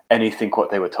know anything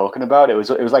what they were talking about. It was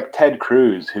like Ted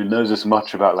Cruz, who knows as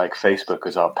much about like Facebook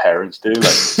as our parents do.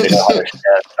 Like they know how to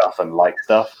share stuff and like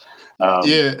stuff.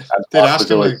 Yeah, they'd ask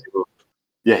him like,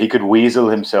 yeah, he could weasel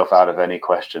himself out of any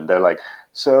question. They're like,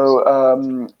 so are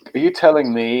you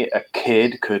telling me a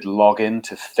kid could log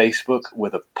into Facebook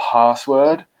with a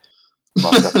password?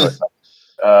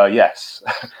 Yes.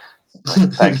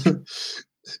 Thank you.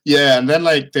 Yeah, and then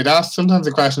like they'd ask, sometimes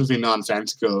the questions be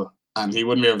nonsensical, and he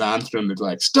wouldn't be able to answer them. They'd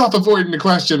like, stop avoiding the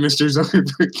question, Mr.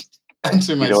 Zuckerberg.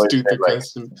 Answer my stupid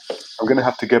question. I'm gonna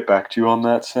have to get back to you on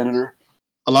that, Senator.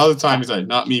 A lot of the time he's like,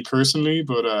 not me personally,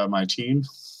 but my team.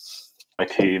 My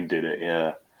team did it,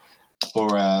 yeah. Or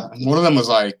one of them was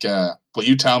like, will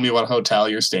you tell me what hotel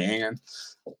you're staying in?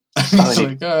 He's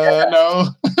like, no.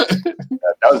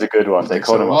 That was a good one. They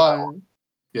caught him on.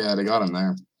 Yeah, they got him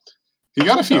there. He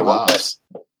got a few laughs.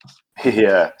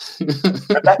 Yeah.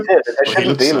 But that's it. There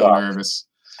shouldn't be so nervous.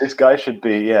 This guy should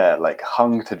be, like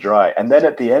hung to dry. And then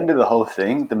at the end of the whole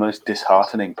thing, the most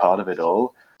disheartening part of it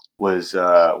all was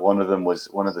one of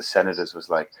the senators was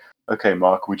like, okay,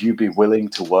 Mark, would you be willing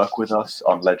to work with us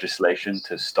on legislation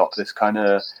to stop this kind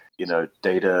of,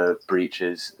 data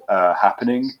breaches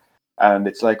happening? And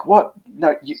it's like, what?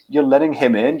 No, you're letting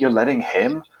him in? You're letting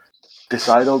him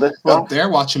decide all this stuff? Well, they're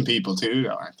watching people too,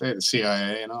 aren't they? The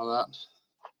CIA and all that.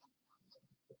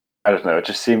 I don't know. It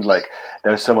just seemed like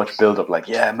there was so much build-up, like,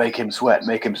 yeah, make him sweat. And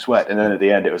then at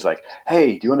the end, it was like,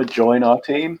 hey, do you want to join our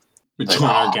team? Join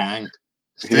our gang.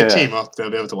 If they team up, they'll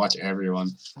be able to watch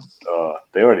everyone. Oh,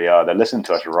 they already are. They're listening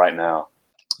to us right now.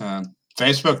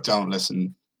 Facebook don't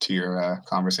listen to your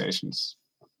conversations,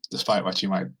 despite what you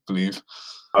might believe.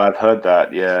 I've heard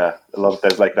that, yeah.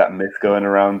 There's like that myth going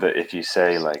around that if you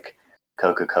say like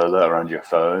Coca-Cola around your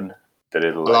phone, that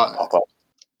it'll pop up.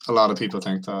 A lot of people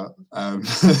think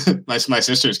that. My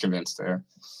sister's convinced there.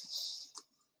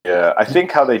 Yeah, I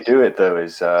think how they do it though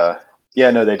is, they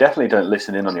definitely don't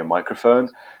listen in on your microphone,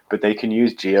 but they can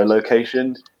use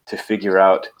geolocation to figure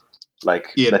out, like,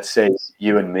 let's say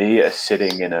you and me are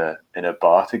sitting in a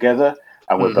bar together,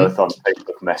 and we're both on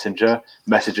Facebook Messenger,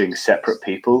 messaging separate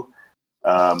people.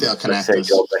 Let's say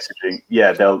you're messaging.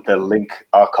 Yeah, they'll link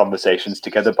our conversations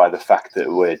together by the fact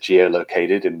that we're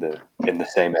geolocated in the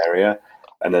same area,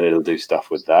 and then it'll do stuff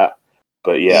with that.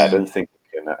 But I don't think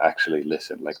they can actually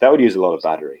listen. Like that would use a lot of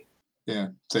battery. Yeah,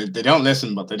 so they don't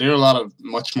listen, but they do a lot of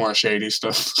much more shady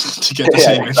stuff to get the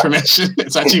same information.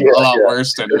 It's actually a lot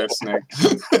worse than listening.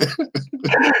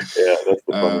 Yeah, that's the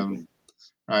funny thing.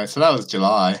 All right, so that was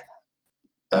July.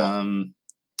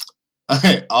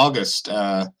 Okay, August.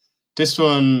 This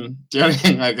one, the only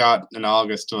thing I got in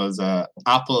August was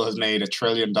Apple has made $1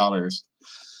 trillion,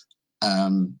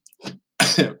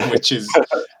 which is.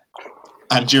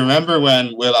 And do you remember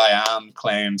when will.i.am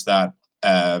claims that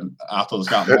Apple's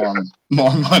got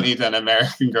more money than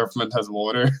American government has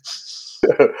water?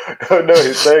 No,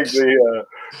 he's saying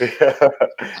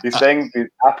the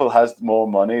Apple has more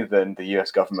money than the US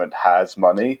government has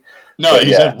money. No,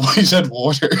 he said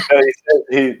water.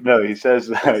 He says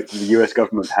the US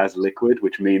government has liquid,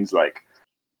 which means like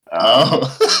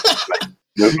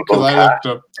movable cash.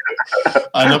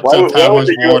 I looked up how much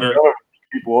water.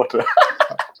 Keep water.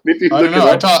 I don't know.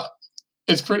 I thought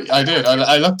it's pretty. I did.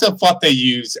 I looked up what the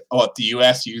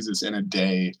US uses in a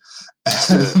day,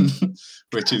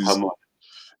 which is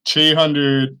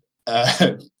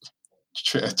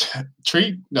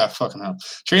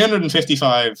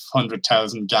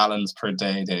 355,000 gallons per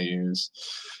day they use.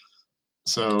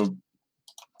 So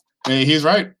he's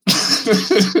right.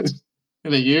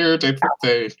 In a year, they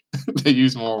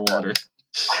use more water.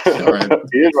 Right.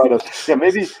 He is right. Yeah,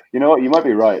 maybe you know what? You might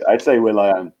be right. I'd say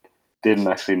will.i.am didn't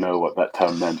actually know what that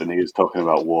term meant, and he was talking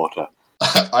about water.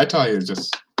 I thought he was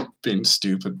just being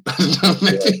stupid. I don't know,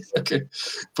 maybe. Okay.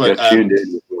 But You're tuned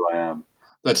in with who I am.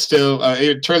 But still,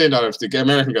 $1 trillion, the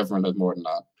American government has more than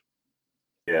that.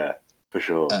 Yeah, for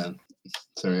sure.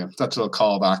 So yeah, that's a little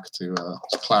callback to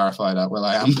clarify that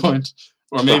will.i.am point.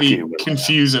 Or maybe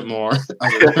confuse it more.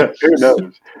 Who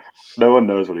knows? No one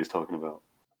knows what he's talking about.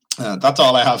 That's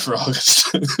all I have for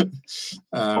August.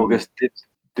 August,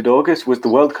 did August, was the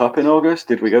World Cup in August?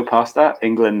 Did we go past that?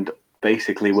 England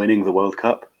basically winning the World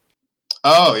Cup?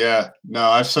 Oh, yeah. No,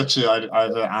 I have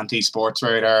an anti-sports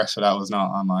radar, so that was not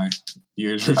on my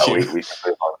year's review. Oh, we can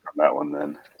move on from that one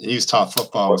then. You thought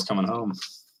football was coming home.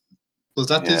 Was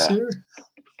that this year?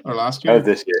 Or last year? Oh,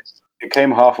 this year. It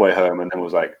came halfway home and then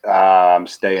was like, I'm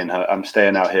staying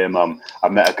out here, Mum. I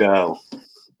met a girl.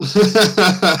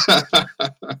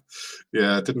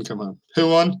 Yeah, it didn't come home. Who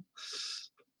won?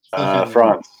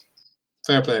 France.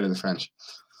 Fair play to the French.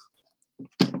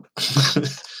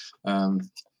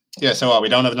 Yeah, so what, we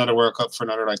don't have another World Cup for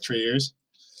another 3 years?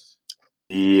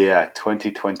 Yeah,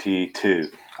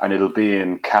 2022. And it'll be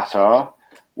in Qatar,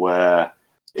 where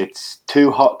it's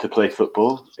too hot to play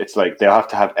football. It's like they'll have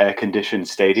to have air-conditioned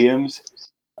stadiums.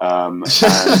 And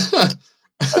at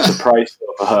the price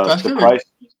of price.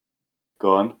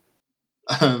 Go on.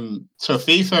 So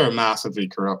FIFA are massively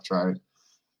corrupt, right?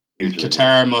 Usually.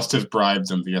 Qatar must have bribed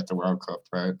them to get the World Cup,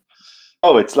 right?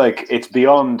 Oh, it's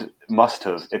beyond must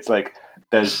have. It's like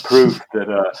there's proof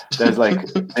that there's like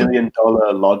 $1 million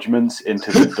lodgements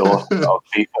into the daughters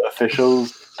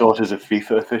of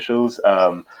FIFA officials.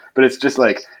 But it's just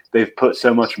like they've put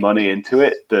so much money into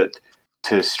it that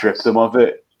to strip them of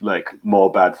it, like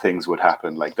more bad things would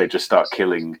happen. Like they just start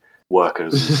killing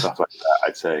workers and stuff like that,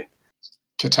 I'd say.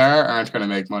 Qatar aren't going to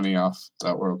make money off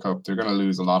that World Cup. They're going to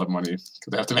lose a lot of money because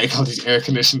they have to make all these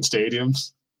air-conditioned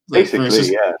stadiums.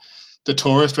 Basically, yeah. The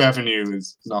tourist revenue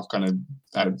is not going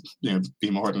to, be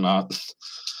more than that.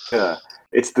 Yeah,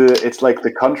 it's like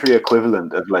the country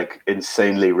equivalent of like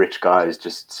insanely rich guys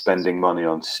just spending money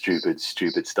on stupid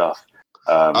stuff.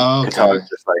 Qatar is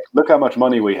just like, look how much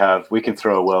money we have. We can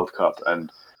throw a World Cup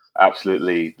and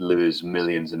absolutely lose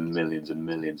millions and millions and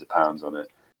millions of pounds on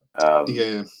it.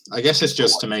 Yeah, I guess it's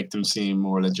just to make them seem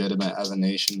more legitimate as a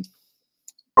nation.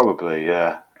 Probably,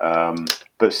 yeah.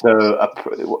 But so,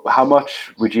 how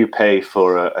much would you pay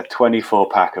for a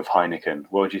 24-pack of Heineken?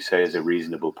 What would you say is a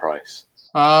reasonable price?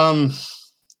 30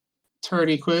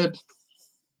 quid.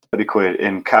 30 quid.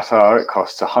 In Qatar, it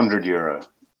costs €100.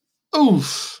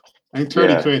 Oof. I think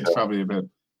 30 quid is probably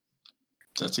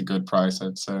that's a good price,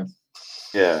 I'd say.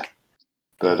 Yeah.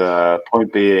 But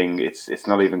point being, it's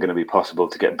not even going to be possible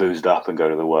to get boozed up and go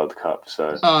to the World Cup.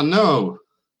 So. Oh, no.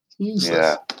 Useless.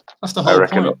 Yeah. That's the whole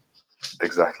point.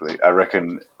 Exactly. I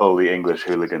reckon all the English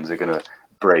hooligans are going to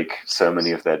break so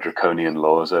many of their draconian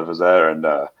laws over there, and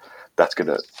that's going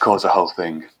to cause a whole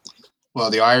thing. Well,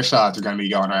 the Irish lads are going to be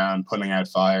going around putting out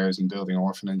fires and building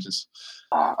orphanages.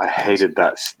 Oh, I hated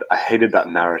that. I hated that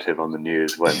narrative on the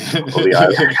news when all the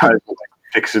Irish guys were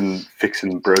like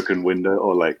fixing broken window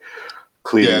or like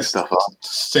cleaning stuff up,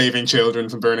 saving children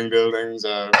from burning buildings,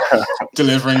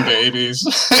 delivering babies.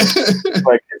 it's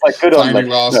like good on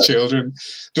finding lost children,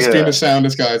 just being the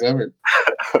soundest guys ever.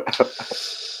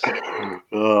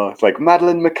 Oh, it's like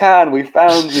Madeleine McCann, we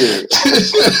found you.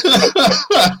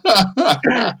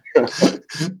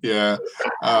 Yeah,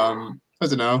 I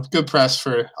don't know. Good press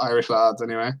for Irish lads,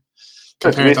 anyway. To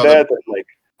be fair, that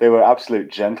they were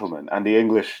absolute gentlemen, and the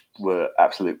English were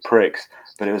absolute pricks.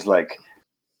 But it was like,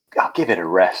 I'll give it a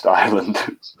rest, Ireland.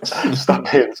 Stop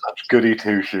being such goody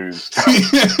two shoes.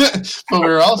 But we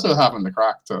were also having the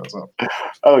crack though. So.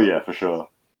 Oh yeah, for sure.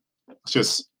 It's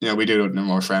just we do it in a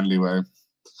more friendly way.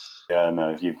 Yeah,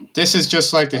 no. This is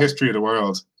just like the history of the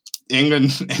world.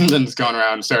 England's gone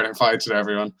around starting fights with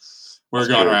everyone. We're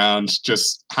going around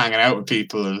just hanging out with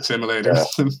people and assimilating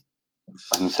them.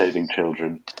 And saving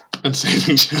children.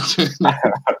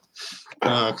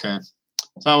 Okay.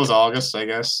 That was August, I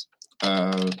guess.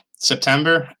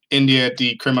 September, India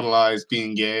decriminalized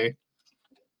being gay.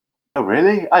 Oh,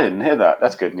 really? I didn't hear that.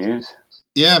 That's good news.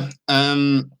 Yeah.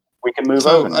 We can move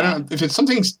over now. I don't know if it's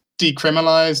something's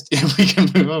decriminalized. Yeah, we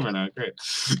can move over now. Great.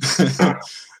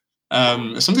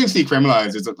 If something's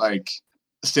decriminalized, is it like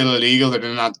still illegal?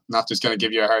 They're not just going to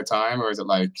give you a hard time, or is it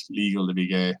like legal to be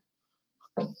gay?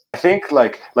 I think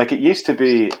like it used to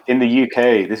be in the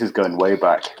UK. This is going way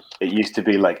back. It used to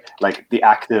be like the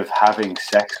act of having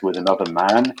sex with another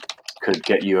man could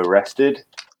get you arrested.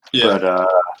 Yeah. But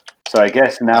so I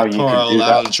guess now you can do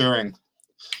that. Turing.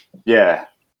 Yeah,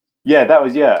 that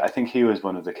was I think he was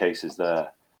one of the cases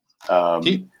there.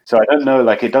 So I don't know.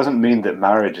 Like, it doesn't mean that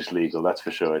marriage is legal. That's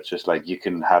for sure. It's just like you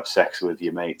can have sex with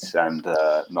your mates and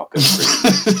not go to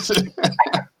prison.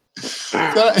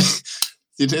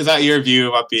 Is that your view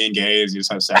of what being gay is? You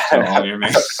just have sex with all your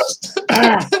mates.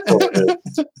 That's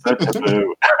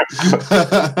taboo.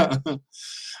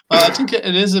 Well, I think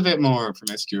it is a bit more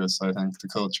promiscuous. I think the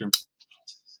culture.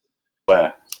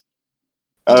 Where?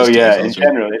 Oh yeah, in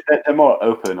general, they're more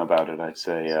open about it. I'd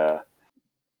say,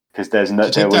 because there was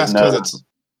no.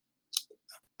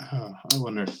 Oh, I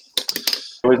wonder.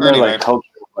 There was no like culture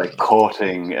like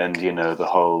courting and the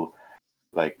whole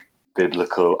like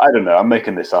biblical. I don't know. I'm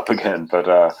making this up again, but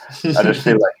I just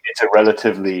feel like it's a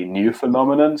relatively new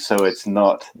phenomenon. So it's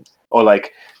not, or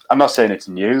like I'm not saying it's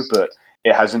new, but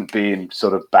it hasn't been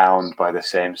sort of bound by the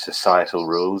same societal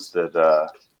rules that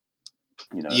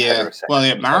Yeah. Well,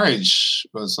 yeah, marriage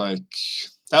was like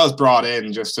that was brought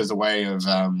in just as a way of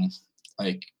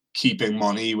like keeping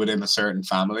money within a certain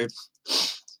family.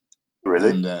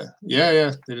 Really? And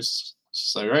yeah, they're just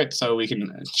like, right, so we can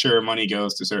ensure money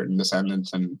goes to certain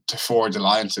descendants and to forge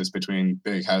alliances between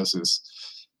big houses.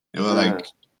 It was like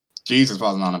Jesus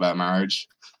wasn't on about marriage.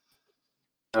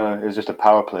 It was just a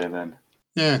power play then.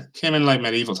 Yeah, came in like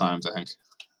medieval times, I think.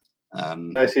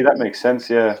 I see, that makes sense.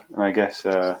 Yeah, and I guess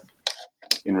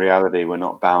in reality we're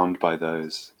not bound by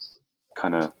those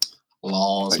kind of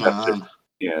laws, man.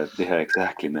 Yeah,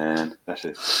 exactly, man. That's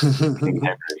it. King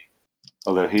Henry.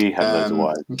 Although he had loads of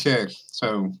wives. Okay,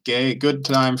 so good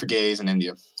time for gays in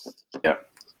India. Yeah.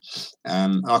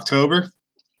 October.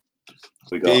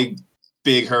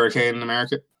 Big hurricane in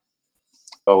America.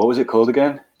 Oh, what was it called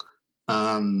again?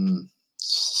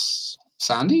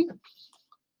 Sandy?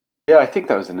 Yeah, I think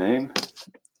that was the name.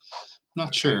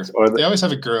 Not sure. They always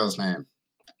have a girl's name.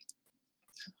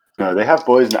 No, they have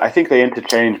boys. I think they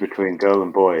interchange between girl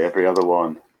and boy every other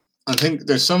one. I think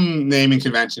there's some naming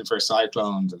convention for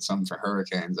cyclones and some for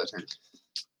hurricanes, I think.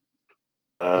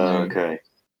 Okay.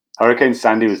 Hurricane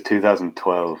Sandy was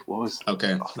 2012. What was...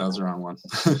 Okay, that was the wrong one.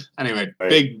 Anyway,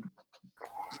 big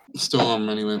storm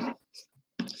anyway.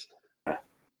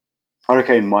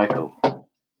 Hurricane Michael.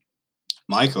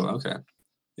 Michael, okay.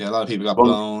 Yeah, a lot of people got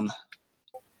blown.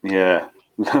 Yeah,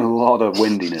 a lot of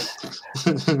windiness.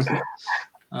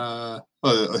 Well,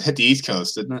 it hit the East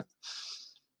Coast, didn't it?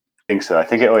 I think so. I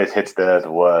think it always hits there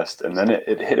the worst, and then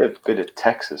it hit a bit of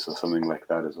Texas or something like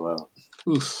that as well.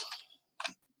 Oof.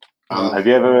 Have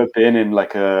you ever been in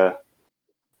like a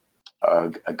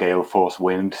gale force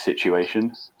wind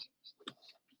situation?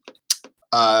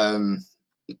 Not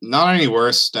any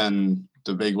worse than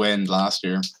the big wind last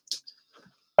year.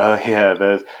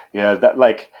 That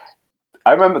like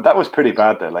I remember that was pretty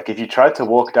bad though. Like if you tried to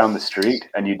walk down the street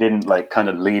and you didn't like kind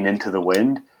of lean into the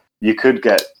wind, you could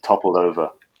get toppled over.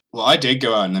 Well, I did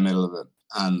go out in the middle of it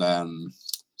and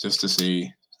just to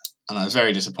see, and I was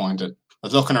very disappointed. I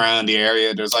was looking around the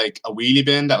area. There's like a wheelie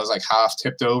bin that was like half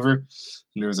tipped over, and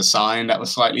there was a sign that was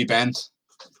slightly bent.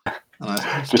 And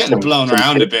I was getting blown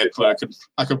around a bit, but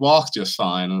I could walk just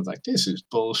fine. I was like, this is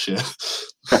bullshit.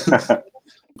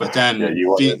 But then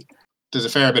there's a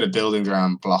fair bit of building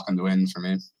ground blocking the wind for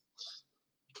me.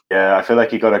 Yeah, I feel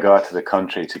like you got to go out to the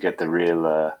country to get the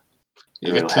real.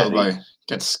 You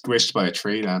get squished by a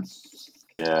tree then.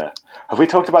 Yeah. Have we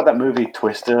talked about that movie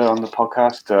Twister on the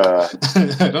podcast?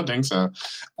 I don't think so.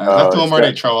 That's the one where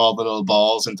they throw all the little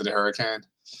balls into the hurricane.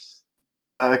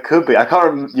 It could be. I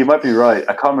can't. You might be right.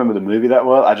 I can't remember the movie that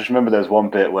well. I just remember there's one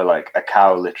bit where like a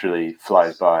cow literally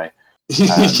flies by.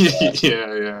 And,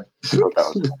 yeah.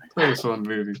 That was a fun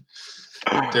movie.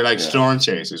 They're like storm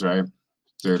chasers, right?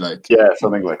 They're like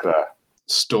something like that.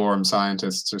 Storm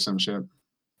scientists or some shit.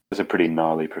 It's a pretty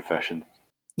gnarly profession.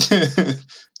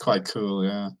 Quite cool,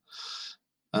 yeah.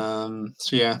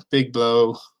 So yeah, big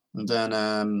blow. And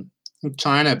then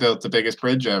China built the biggest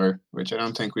bridge ever, which I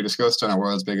don't think we discussed on our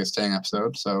World's Biggest Thing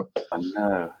episode. So I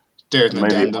know. There's an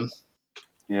addendum.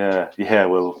 Yeah,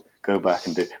 we'll go back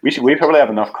and do. We probably have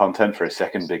enough content for a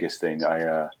second biggest thing.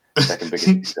 Second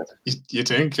biggest. You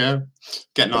think? Yeah.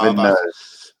 Getting all back.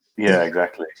 Yeah,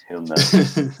 exactly. He'll know.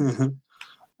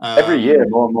 Every year,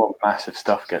 more and more massive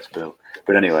stuff gets built.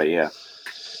 But anyway, yeah.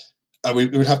 We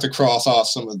would have to cross off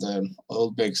some of the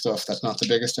old big stuff that's not the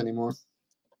biggest anymore.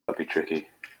 That'd be tricky.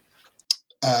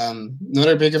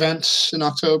 Another big event in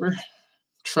October.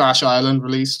 Trash Island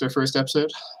released their first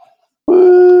episode.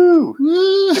 Woo!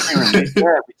 We did,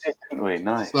 didn't we?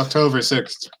 Nice. It's October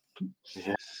 6th.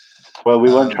 Yeah. Well,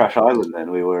 we weren't Trash Island then.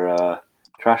 We were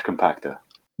Trash Compactor.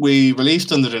 We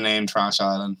released under the name Trash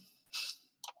Island.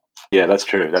 Yeah, that's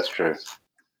true.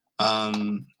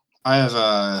 I have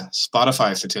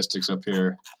Spotify statistics up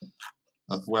here.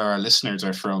 of where our listeners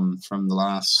are from the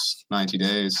last 90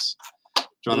 days. Do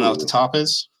you want to know what the top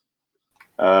is?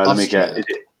 Let me get. Is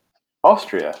it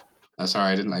Austria? Oh,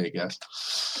 sorry, I didn't let you guess.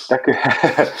 That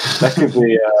could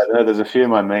be. No, there's a few of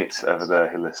my mates over there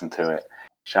who listen to it.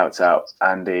 Shouts out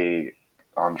Andy,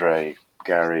 Andre,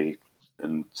 Gary,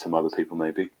 and some other people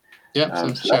maybe. Yeah,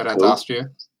 so shout out to Austria.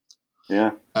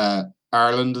 Yeah.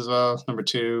 Ireland as well, number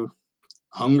 2.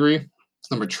 Hungary,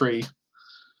 number 3.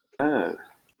 Oh.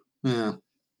 Yeah.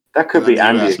 That could be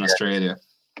Andy. US and Australia.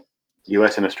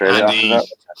 US and Australia Andy, after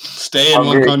that. Stay in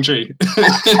one country.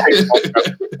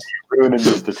 Ruining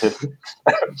the statistics.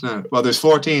 Well, there's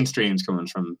 14 streams coming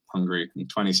from Hungary and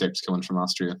 26 coming from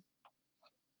Austria.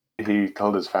 He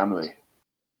told his family.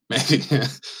 Maybe. Yeah.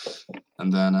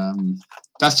 And then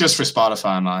that's just for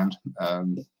Spotify, mind.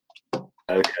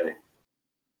 Okay.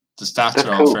 The stats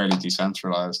are all fairly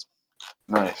decentralized.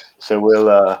 Nice. So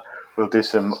we'll do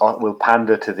some. We'll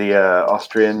pander to the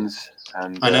Austrians,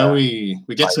 and I know we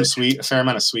get a fair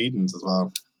amount of Swedens as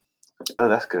well. Oh,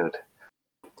 that's good.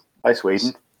 Hi,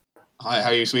 Sweden. Hi, how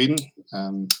are you, Sweden?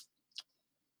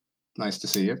 Nice to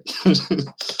see you.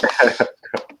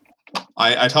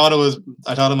 I thought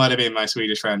it might have been my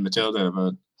Swedish friend Matilda,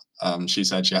 but she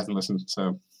said she hasn't listened.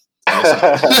 So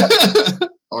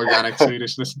organic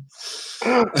Swedish listen.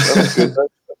 That's good.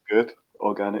 That's good.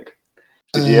 Organic.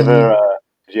 Did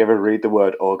you ever read the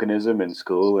word organism in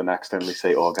school and accidentally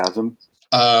say orgasm?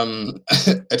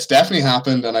 It's definitely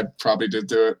happened, and I probably did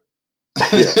do it.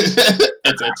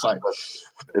 It's like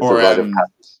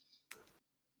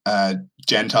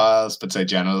Gentiles, but say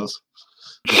genitals.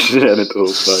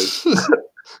 Genitals, nice.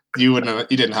 You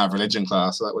didn't have religion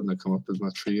class, so that wouldn't have come up as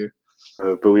much for you.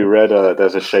 But we read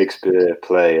there's a Shakespeare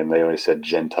play, and they only said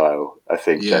Gentile. I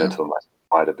think genital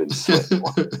might have been.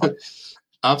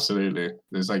 Absolutely.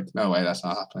 There's like no way that's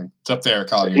not happening. It's up there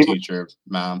calling your teacher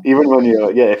ma'am. Even when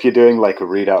if you're doing like a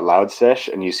read out loud sesh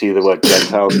and you see the word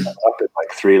Gentile up in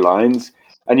like 3 lines,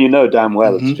 and you know damn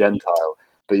well it's Gentile,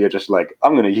 but you're just like,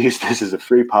 I'm going to use this as a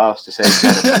free pass to say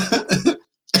Gentile.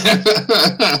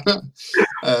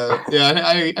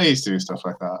 I used to do stuff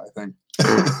like that, I think.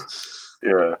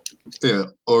 Yeah.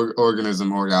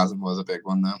 Organism, orgasm was a big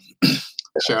one though.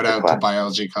 Shout out to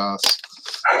biology class.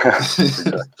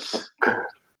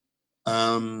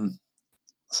 So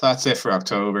that's it for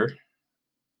October.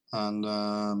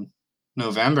 And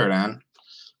November then,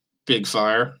 big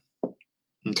fire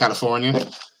in California.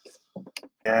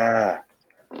 Yeah,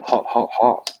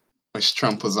 hot. Which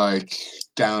Trump was like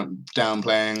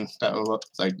downplaying. That was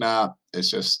like, nah,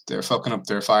 it's just they're fucking up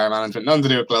their fire management. Nothing to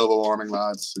do with global warming,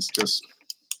 lads. It's just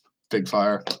big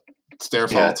fire. It's their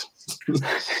fault.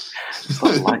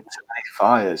 Like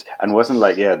fires, and wasn't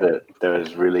like they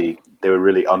were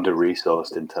really under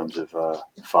resourced in terms of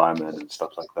firemen and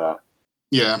stuff like that.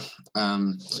 Yeah.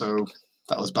 So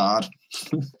that was bad.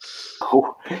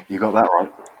 Oh, you got that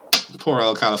right. Poor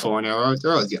old California.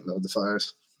 They're always getting loads of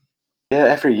fires. Yeah,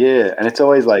 every year, and it's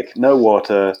always like no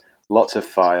water, lots of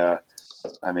fire.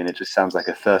 I mean, it just sounds like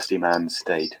a thirsty man's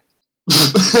state.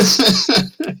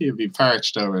 You'd be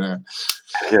parched over there.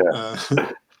 Yeah.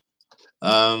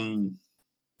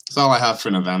 That's all I have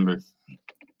for November.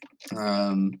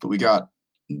 But we got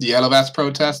the Yellow Vest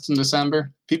protests in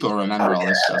December. People remember all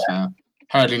this stuff now.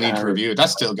 Hardly need to review it.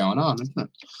 That's still going on, isn't it?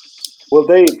 Well,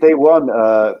 they won.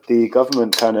 The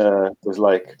government kind of was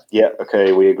like, yeah,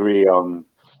 okay, we agree on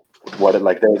what it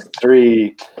like. There was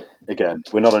 3. Again,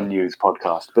 we're not a news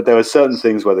podcast, but there were certain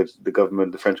things where the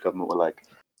French government were like,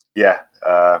 yeah,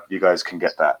 you guys can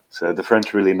get that. So the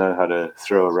French really know how to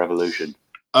throw a revolution.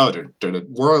 Oh, they're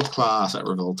world class at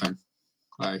revolting.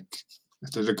 Like,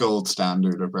 they're the gold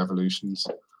standard of revolutions.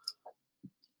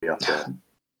 Yeah.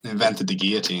 They invented the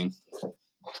guillotine.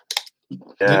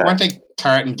 Yeah. Weren't they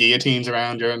carting guillotines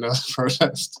around during those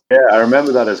protests? Yeah, I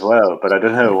remember that as well, but I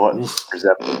don't know what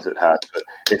resemblance it had. But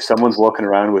if someone's walking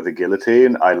around with a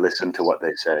guillotine, I listen to what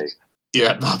they say.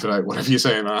 Yeah, I'll be like, whatever you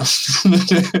say, man.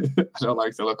 I don't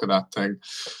like the look of that thing.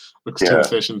 Looks too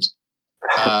efficient.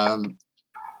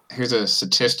 Here's a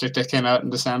statistic that came out in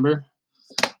December.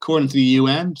 According to the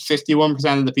UN,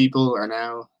 51% of the people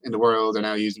in the world are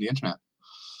now using the internet.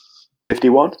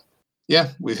 51? Yeah,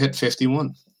 we've hit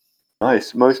 51.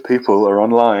 Nice. Most people are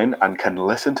online and can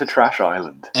listen to Trash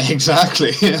Island.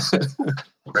 Exactly.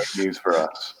 Great news for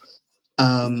us.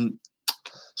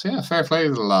 So yeah, fair play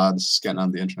to the lads getting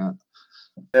on the internet.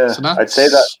 Yeah, so I'd say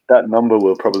that number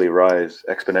will probably rise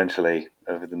exponentially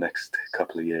over the next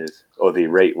couple of years, or the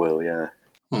rate will. Yeah.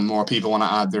 When more people want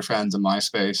to add their friends in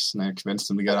MySpace and they convince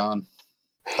them to get on.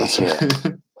 Yeah.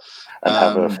 And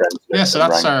have a friend. Yeah, so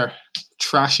that's our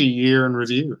trashy year in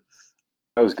review.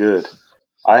 That was good.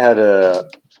 I had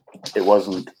it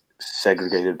wasn't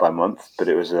segregated by month, but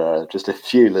it was just a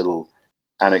few little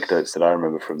anecdotes that I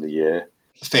remember from the year.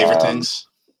 Favorite things?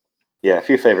 Yeah, a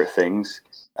few favorite things.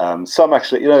 Some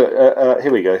actually,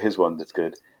 here we go. Here's one that's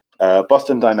good.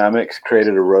 Boston Dynamics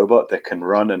created a robot that can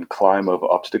run and climb over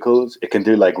obstacles. It can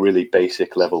do like really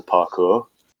basic level parkour.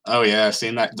 Oh yeah, I've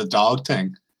seen that, the dog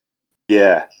thing.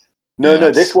 Yeah.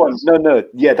 No, this one. No.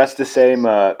 Yeah, that's the same.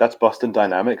 That's Boston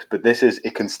Dynamics, but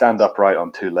it can stand upright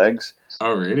on two legs.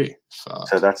 Oh really? Fuck.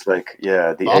 So that's like,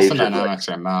 the Boston age Dynamics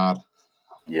of are mad.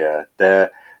 yeah,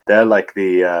 they're like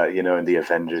the in the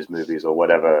Avengers movies or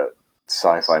whatever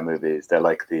sci-fi movies. They're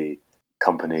like the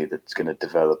company that's going to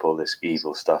develop all this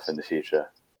evil stuff in the future,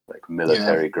 like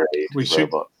military grade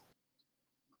robot.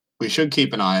 We should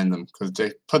keep an eye on them because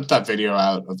they put that video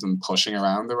out of them pushing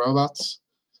around the robots.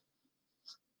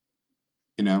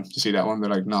 You see that one? They're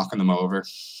like knocking them over,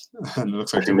 and it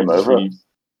looks like they're really.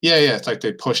 Yeah. It's like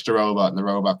they push the robot, and the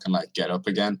robot can like get up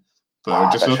again. But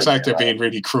it just looks like they're being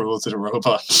really cruel to the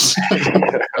robots.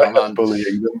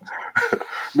 Bullying them.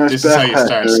 This is how you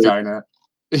start Skynet.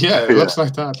 Yeah, it looks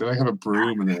like that. They like have a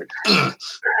broom and they're like,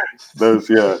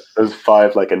 those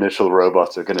 5 like initial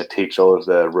robots are going to teach all of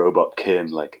their robot kin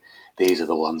like, these are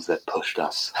the ones that pushed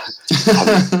us.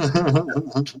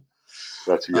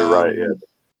 You're right, yeah.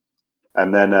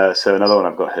 And then, so another one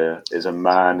I've got here is a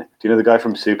man. Do you know the guy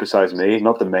from Super Size Me?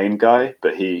 Not the main guy,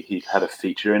 but he had a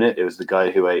feature in it. It was the guy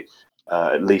who ate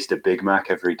at least a Big Mac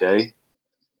every day.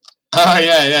 Oh,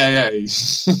 yeah.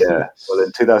 Yeah. Well,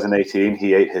 in 2018,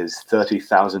 he ate his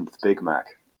 30,000th Big Mac.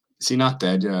 Is he not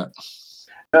dead yet?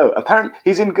 No, apparently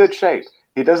he's in good shape.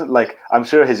 He doesn't I'm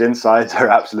sure his insides are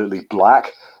absolutely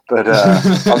black, but on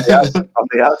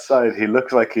the outside, he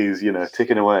looks like he's,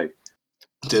 ticking away.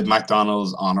 Did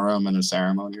McDonald's honor him in a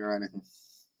ceremony or anything?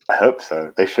 I hope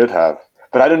so. They should have.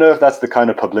 But I don't know if that's the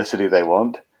kind of publicity they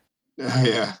want.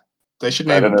 Yeah. They should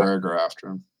name a burger after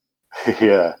him.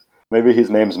 Yeah. Maybe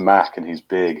his name's Mac and he's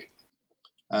big.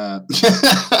 Yeah.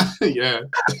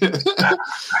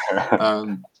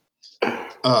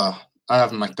 I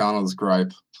have a McDonald's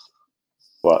gripe.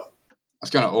 What? I was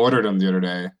going to order them the other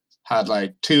day. Had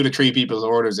like 2 to 3 people's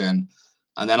orders in.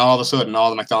 And then all of a sudden, all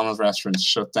the McDonald's restaurants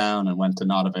shut down and went to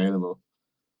not available.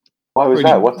 Why was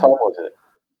that? What time was it?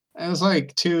 It was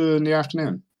like 2 in the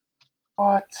afternoon.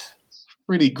 What?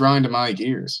 Really grinding my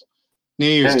gears. New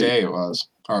Year's Day it was.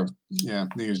 New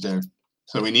Year's Day.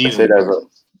 So we needed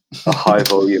a high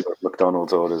volume of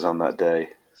McDonald's orders on that day.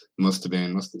 Must have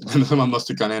been. Someone must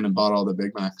have gone in and bought all the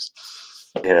Big Macs.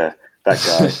 Yeah, that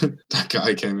guy. That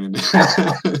guy came in.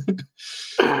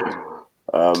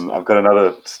 I've got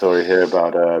another story here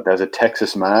about there's a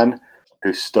Texas man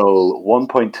who stole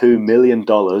 $1.2 million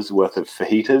worth of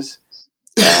fajitas.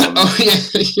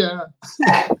 Yeah.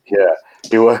 Yeah,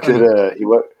 he worked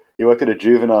at a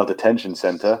juvenile detention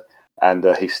center, and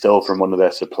he stole from one of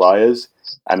their suppliers,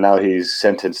 and now he's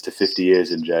sentenced to 50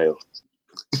 years in jail.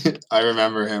 I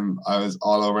remember him. I was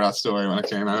all over that story when it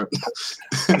came out.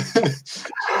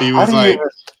 He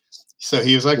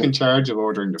was like in charge of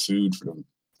ordering the food for them.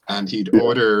 And he'd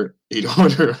order a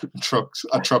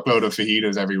truckload of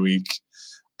fajitas every week,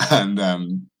 and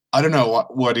I don't know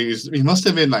what he must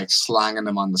have been like slanging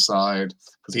them on the side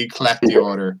because he'd collect the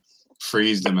order,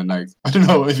 freeze them, and like I don't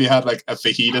know if he had like a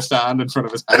fajita stand in front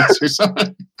of his house or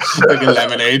something, like a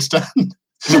lemonade stand.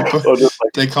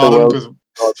 They call him because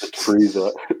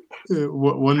freezer.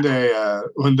 One day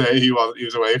he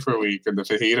was away for a week, and the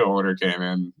fajita order came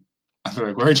in. And they're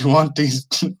like, where'd you want these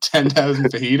 10,000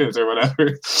 fajitas or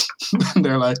whatever? And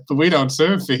they're like, but we don't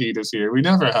serve fajitas here. We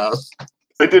never have.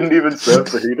 They didn't even serve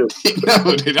fajitas.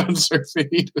 No, they don't serve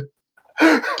fajitas.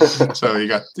 So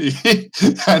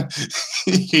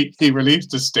he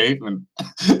released a statement.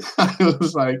 It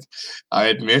was like, I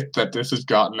admit that this has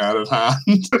gotten out of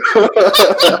hand.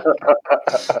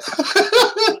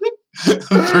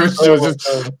 First, there was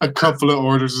just a couple of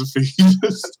orders of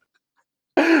fajitas.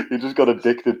 He just got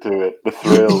addicted to it, the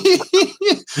thrill.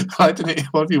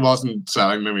 What if he wasn't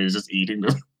selling them, he was just eating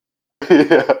them?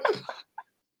 Yeah.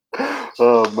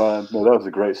 Oh man, no, that was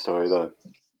a great story though.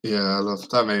 Yeah,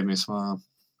 that made me smile.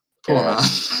 Poor man.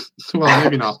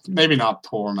 Well, maybe not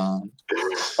poor man.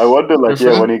 I wonder,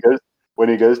 when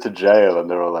he goes to jail and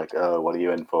they're all like, "Oh, what are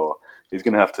you in for?" He's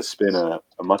gonna have to spin a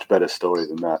much better story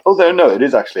than that. Although no, it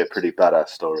is actually a pretty badass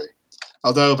story.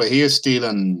 But he is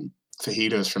stealing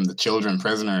fajitas from the children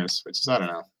prisoners, which is, I don't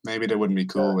know, maybe they wouldn't be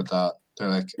cool with that. They're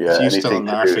like, if you stole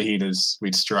our fajitas,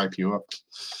 we'd stripe you up.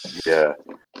 Yeah,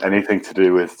 anything to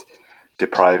do with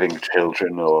depriving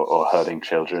children or hurting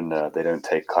children, they don't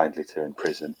take kindly to in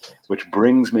prison. Which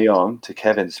brings me on to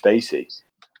Kevin Spacey.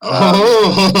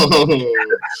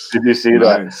 Did you see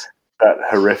nice. that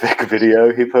horrific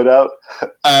video he put out?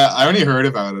 I only heard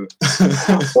about it.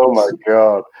 Oh my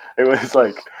god. It was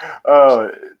like,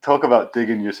 talk about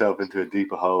digging yourself into a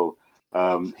deeper hole.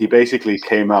 He basically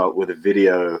came out with a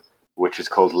video which is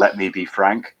called Let Me Be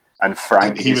Frank, and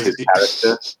Frank is his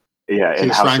character. Yeah, he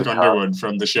was Frank Underwood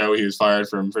from the show he was fired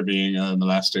from for being a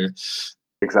molester.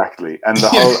 Exactly, and the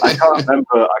whole I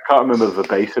can't remember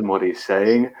verbatim what he's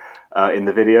saying in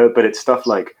the video, but it's stuff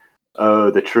like, "Oh,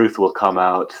 the truth will come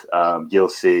out. You'll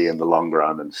see in the long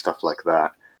run," and stuff like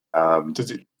that.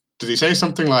 Does he say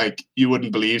something like, "You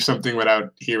wouldn't believe something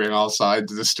without hearing all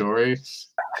sides of the story"?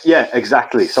 Yeah,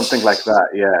 exactly, something like that.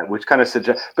 Yeah, which kind of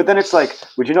suggests. But then it's like,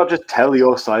 would you not just tell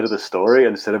your side of the story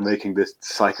instead of making this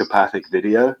psychopathic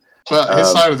video? Well,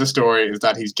 his side of the story is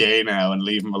that he's gay now and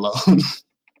leave him alone.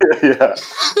 Yeah,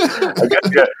 I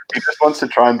guess he just wants to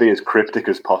try and be as cryptic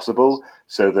as possible,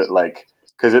 so that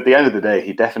because at the end of the day,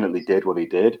 he definitely did what he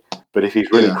did. But if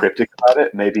he's really cryptic about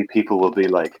it, maybe people will be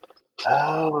like,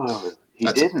 "Oh, he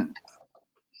didn't."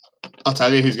 I'll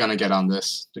tell you who's going to get on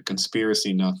this: the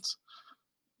conspiracy nuts.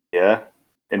 Yeah,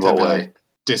 in what way? Like,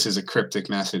 this is a cryptic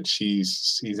message.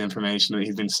 He's information that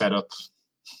he's been set up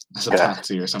as a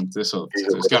patsy or something. There's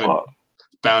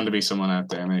bound to be someone out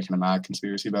there making a mad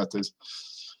conspiracy about this.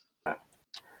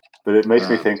 But it makes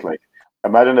me think,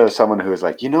 imagine there was someone who was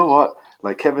like, you know what?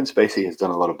 Like, Kevin Spacey has done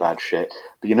a lot of bad shit,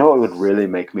 but you know what would really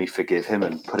make me forgive him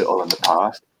and put it all in the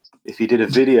past? If he did a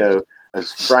video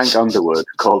as Frank Underwood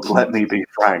called Let Me Be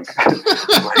Frank, where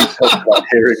he talks about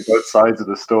hearing both sides of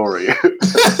the story.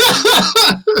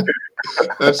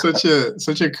 That's such a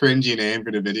cringy name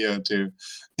for the video, too.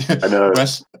 I know.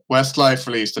 Westlife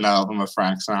released an album of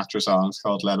Frank Sinatra songs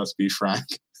called Let Us Be Frank.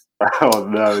 Oh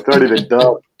no, it's already been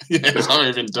done. Yeah, it's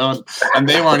already been done. And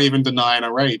they weren't even denying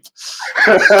a rape.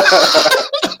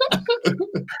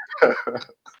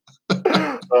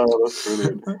 Oh, that's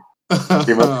brilliant.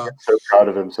 He must be so proud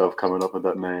of himself coming up with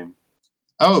that name.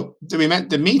 Oh,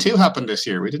 the Me Too happened this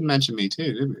year. We didn't mention Me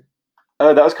Too, did we?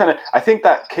 Oh, that was I think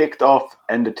that kicked off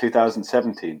end of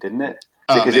 2017, didn't it?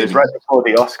 Because it was right before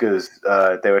the Oscars.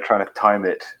 They were trying to time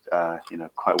it,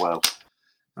 quite well.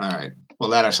 All right. We'll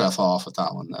let ourselves off with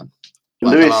that one then.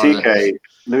 Louis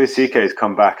C.K. has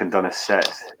come back and done a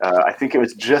set. I think it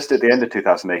was just at the end of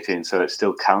 2018, so it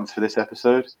still counts for this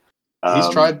episode. He's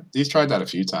tried that a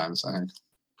few times, I think.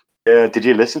 Yeah, did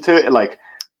you listen to it?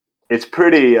 It's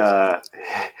pretty.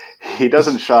 He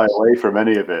doesn't shy away from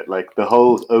any of it. Like, the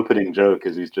whole opening joke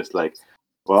is he's just like,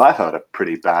 "Well, I've had a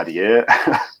pretty bad year."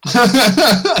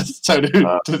 So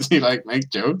does he make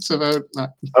jokes about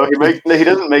that? Oh, he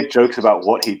doesn't make jokes about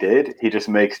what he did. He just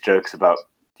makes jokes about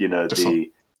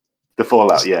the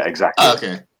fallout. Yeah, exactly.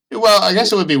 Okay. Well, I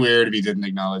guess it would be weird if he didn't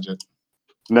acknowledge it.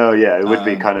 No, yeah, it would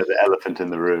be kind of the elephant in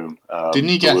the room. Didn't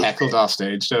he get heckled off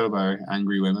stage though by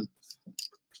angry women?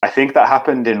 I think that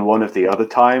happened in one of the other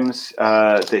times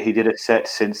that he did a set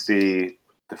since the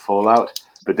fallout.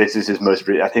 But this is his most.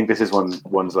 I think this is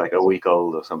one's like a week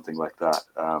old or something like that.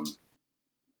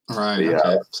 Right. Yeah.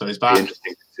 Okay. So he's back.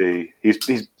 Interesting to see.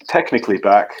 He's technically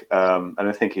back. I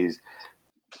don't think he's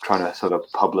trying to sort of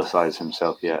publicize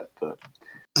himself yet. But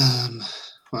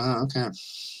well, okay.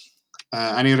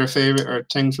 Any other favorite or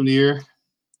things from the year?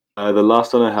 The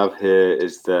last one I have here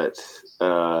is that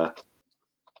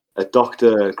a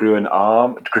doctor grew an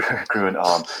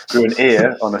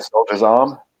ear on a soldier's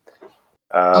arm.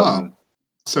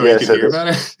 So he could hear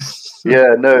better?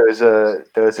 Yeah, no,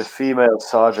 there was a female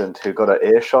sergeant who got her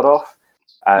ear shot off,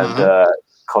 and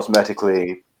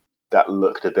cosmetically that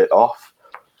looked a bit off.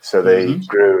 So they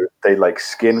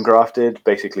skin grafted,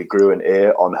 basically grew an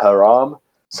ear on her arm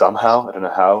somehow. I don't know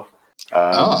how.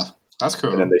 That's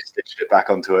cool. And then they stitched it back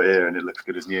onto her ear, and it looks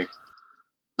good as new.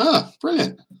 Oh,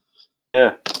 brilliant.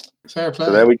 Yeah. Fair play.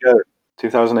 So there we go.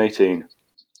 2018. Do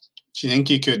you think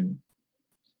you could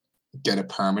get a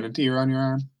permanent ear on your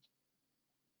arm?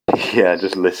 Yeah,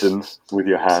 just listen with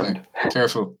your hand. Like,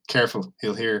 careful,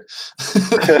 he'll hear.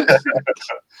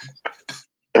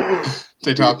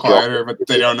 They talk quieter, but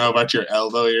they don't know about your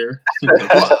elbow ear.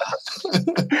 Just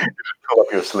pull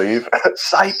up your sleeve.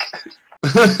 Psych!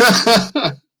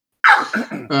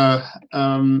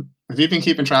 Have you been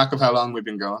keeping track of how long we've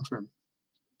been going for?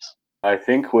 I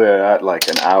think we're at like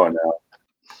an hour now.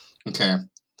 Okay.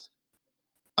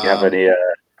 Do you have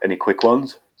any quick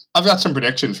ones? I've got some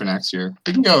predictions for next year.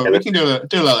 We can go. We can do a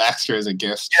little extra as a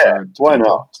gift. Yeah, why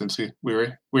not? Since we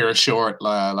were short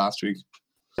last week.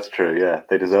 That's true. Yeah,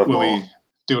 they deserve more. Will we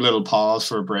do a little pause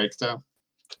for a break though?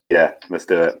 Yeah, let's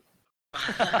do it.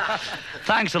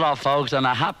 Thanks a lot, folks, and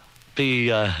a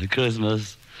happy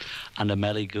Christmas and a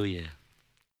Merry Go Year.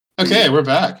 Okay, we're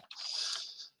back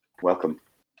Welcome.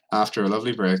 after a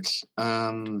lovely break.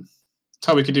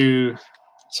 Thought we could do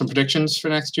some predictions for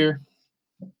next year,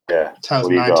 Yeah. What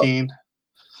do you got? 2019.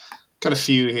 Got a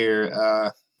few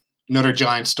here. Another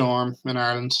giant storm in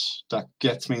Ireland that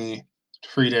gets me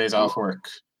 3 days off work.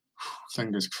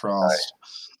 Fingers crossed.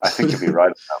 I think you'll be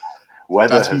right.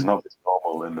 Weather That's- has not been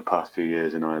normal in the past few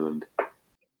years in Ireland.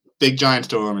 Big giant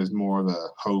storm is more of a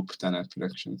hope than a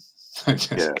prediction. I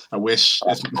guess. Yeah. I wish.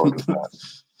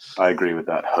 I agree with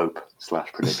that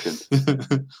hope/prediction.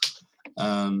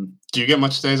 Do you get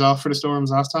much days off for the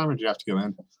storms last time, or do you have to go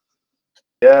in?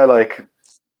 Yeah, like,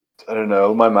 I don't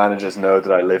know. My managers know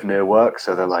that I live near work,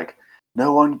 so they're like,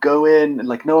 no one go in,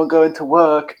 like, no one go into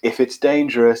work. If it's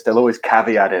dangerous, they'll always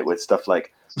caveat it with stuff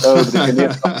like, oh, but it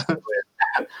can be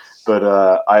But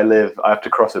I have to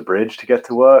cross a bridge to get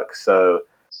to work, so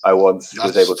I once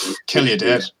was able to kill you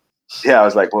dead. Yeah, I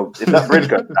was like, well, if that bridge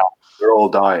goes down, we're all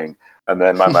dying. And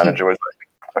then my manager was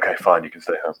like, okay, fine, you can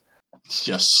stay home.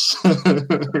 Yes.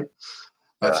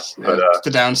 That's but,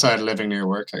 the downside of living near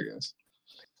work, I guess.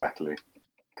 Exactly.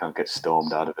 Can't get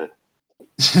stormed out of it.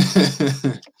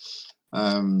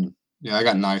 Yeah, I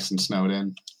got nice and snowed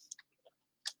in.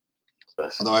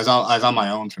 Yes. Although I was on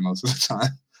my own for most of the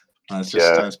time. I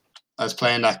was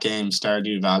playing that game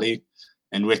Stardew Valley,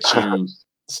 in which you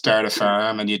start a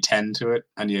farm and you tend to it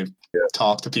and you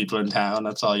talk to people in town.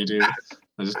 That's all you do.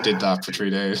 I just did that for 3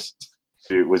 days.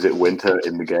 Was it winter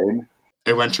in the game?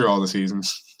 It went through all the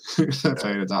seasons. I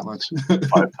played it that much. 5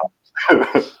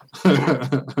 times.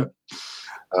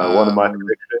 One of my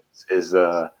predictions is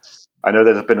I know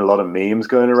there's been a lot of memes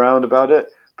going around about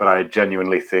it, but I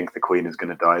genuinely think the Queen is going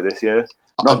to die this year.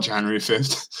 On January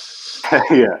 5th.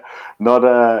 Yeah.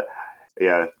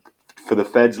 For the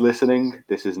feds listening,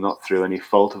 this is not through any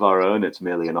fault of our own. It's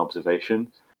merely an observation.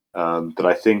 But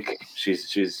I think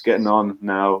she's getting on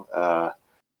now.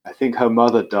 I think her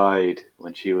mother died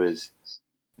when she was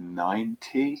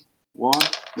 91.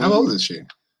 How old is she?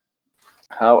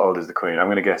 How old is the Queen? I'm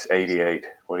going to guess 88.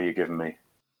 What are you giving me?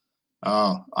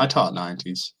 Oh, I thought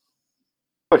 90s.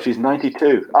 Oh, she's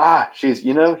 92. She's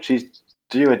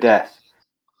due a death.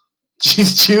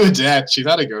 She's due a death. She's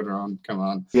had a good run. Come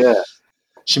on. Yeah.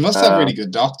 She must have really good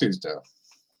doctors, though.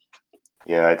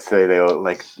 Yeah, I'd say they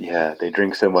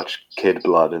drink so much kid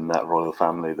blood in that royal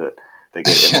family that they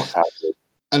get immortality.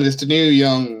 And it's the new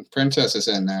young princess is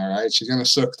in there, right? She's going to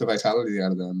suck the vitality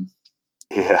out of them.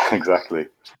 Yeah, exactly.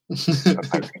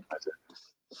 But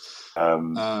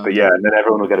yeah, and then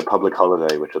everyone will get a public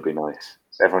holiday, which will be nice.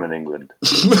 Everyone in England.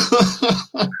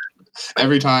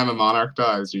 Every time a monarch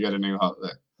dies, you get a new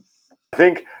holiday. I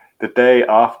think the day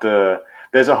after,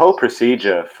 there's a whole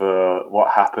procedure for what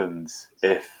happens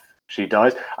if she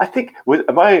dies. I think,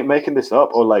 am I making this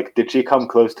up, or like, did she come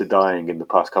close to dying in the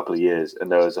past couple of years, and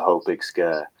there was a whole big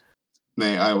scare?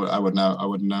 I would know. I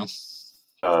wouldn't know.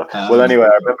 Well, anyway,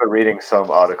 I remember reading some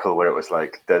article where it was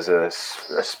like there's a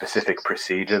specific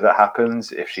procedure that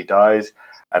happens if she dies,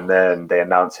 and then they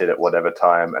announce it at whatever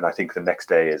time, and I think the next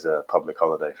day is a public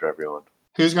holiday for everyone.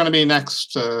 Who's going to be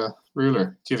next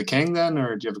ruler? Do you have a king then,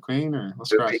 or do you have a queen, or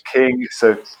what's the king?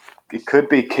 So it could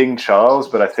be King Charles,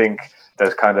 but I think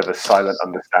there's kind of a silent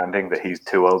understanding that he's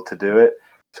too old to do it.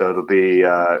 So it'll be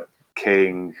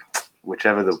King,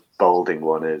 whichever the balding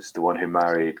one is, the one who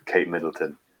married Kate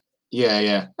Middleton.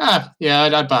 Yeah.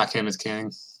 I'd back him as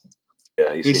king.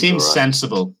 Yeah, he seems right.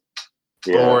 Sensible.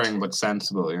 Yeah. Boring, but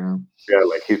sensible, you know. Yeah,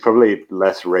 like he's probably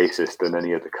less racist than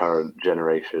any of the current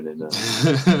generation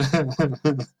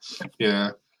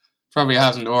Yeah. Probably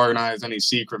hasn't organized any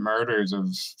secret murders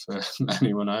of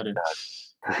anyone either.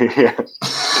 Yeah.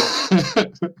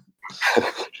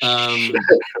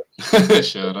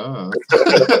 Shut up.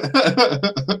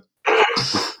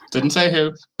 Didn't say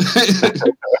who.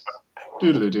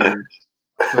 Doodle-doo.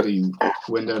 Bloody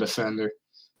window defender.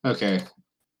 Okay.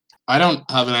 I don't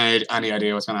have any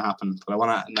idea what's going to happen, but I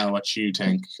want to know what you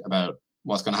think about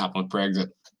what's going to happen with Brexit.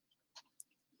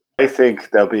 I think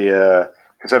there'll be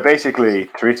so basically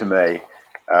Theresa May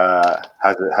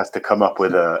has to come up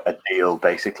with a deal,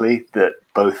 basically, that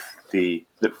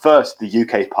first the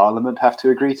UK Parliament have to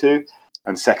agree to,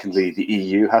 and secondly the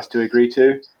EU has to agree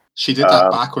to. She did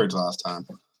that backwards last time.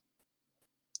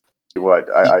 What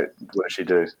did she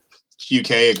do?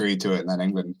 UK agreed to it, and then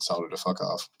England told her to fuck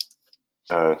off.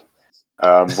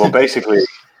 Well, basically,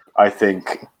 I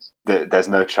think that there's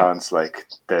no chance like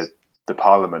the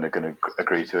Parliament are going to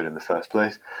agree to it in the first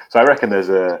place. So I reckon there's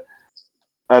a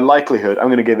likelihood. I'm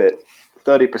going to give it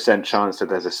 30% chance that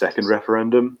there's a second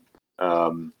referendum.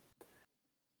 But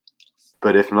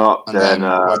if not, then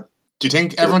do you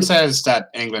think everyone says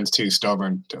that England's too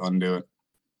stubborn to undo it?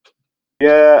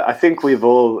 Yeah, I think we've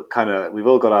all got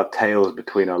our tails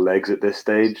between our legs at this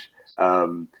stage.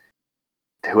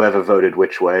 Whoever voted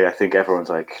which way, I think everyone's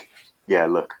like, yeah,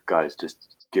 look, guys,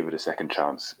 just give it a second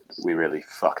chance. We really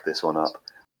fucked this one up.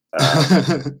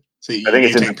 So I think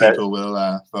you think people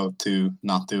will vote to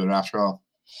not do it after all?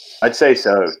 I'd say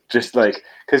so. Just like,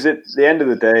 because at the end of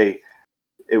the day,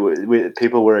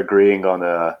 people were agreeing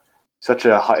on such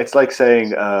a high. It's like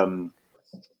saying,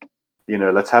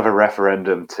 let's have a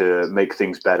referendum to make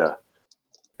things better.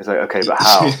 It's like, okay, but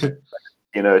how?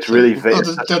 It's really they'll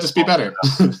just be better.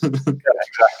 Yeah,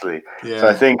 exactly. Yeah. So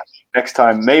I think next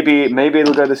time, maybe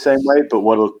it'll go the same way. But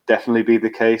what'll definitely be the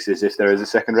case is if there is a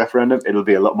second referendum, it'll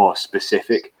be a lot more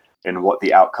specific in what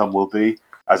the outcome will be,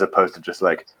 as opposed to just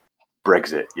like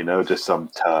Brexit. Just some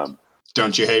term.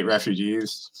 Don't you hate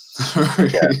refugees?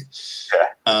 Yeah.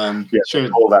 Sure.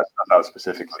 All that stuff out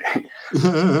specifically.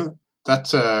 That's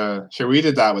sure. We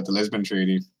did that with the Lisbon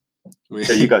Treaty.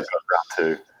 Yeah, you guys got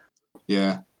around too.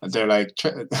 Yeah, they're like,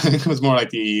 it was more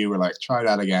like the EU were like, try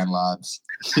that again, lads.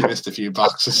 You missed a few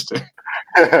boxes there.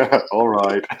 All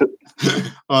right.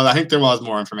 Well, I think there was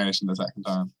more information the second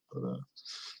time. But,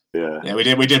 yeah, we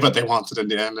did what they wanted in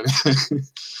the end.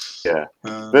 Yeah,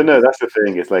 but no, that's the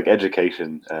thing. It's like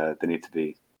education. They need to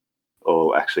be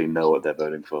all actually know what they're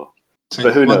voting for.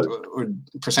 But who knows?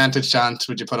 Percentage chance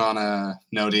would you put on a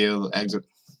no deal exit?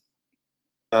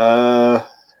 I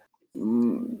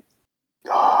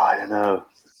don't know.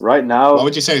 Right now, what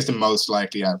would you say is the most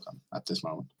likely outcome at this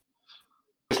moment?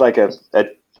 It's like a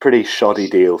pretty shoddy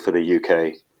deal for the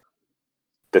UK.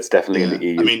 That's definitely in the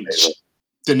EU. I mean,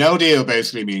 the no deal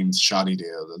basically means shoddy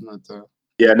deal, doesn't it?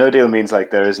 Yeah, no deal means like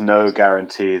there is no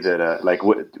guarantee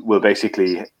that we'll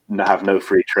basically have no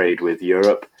free trade with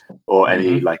Europe or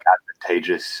any like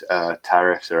advantageous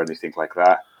tariffs or anything like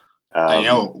that. I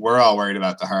know we're all worried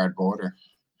about the hard border.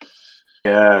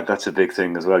 Yeah, that's a big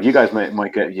thing as well. You guys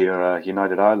might get your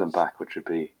United Ireland back, which would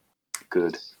be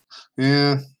good.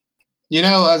 Yeah,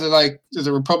 there's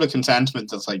a Republican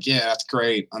sentiment that's like, yeah, that's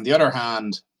great. On the other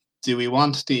hand, do we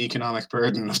want the economic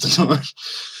burden of the North?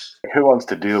 Who wants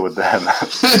to deal with them?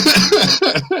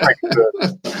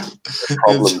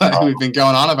 We've been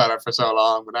going on about it for so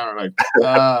long, but now we're like,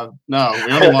 no,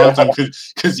 we only want them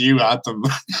because you had them.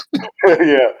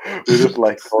 Yeah, we just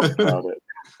like talking about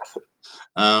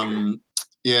it.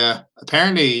 Yeah,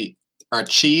 apparently our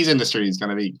cheese industry is going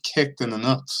to be kicked in the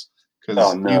nuts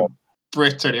because you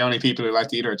Brits are the only people who like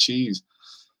to eat our cheese.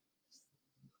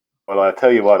 Well, I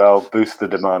tell you what, I'll boost the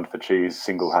demand for cheese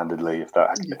single-handedly if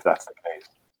that's the case.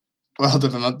 Well,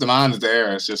 the demand is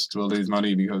there. It's just we'll lose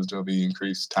money because there'll be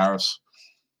increased tariffs.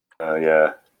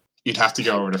 Yeah. You'd have to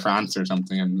go over to France or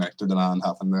something and make the demand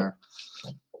happen there.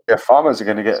 Yeah, farmers are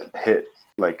going to get hit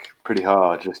like pretty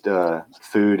hard. Just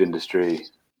food industry.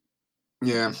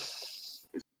 Yeah.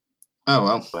 Oh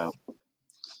well.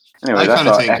 Anyway, I kind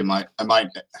of think it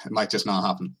might just not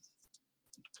happen.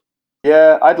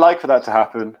 Yeah, I'd like for that to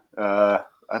happen.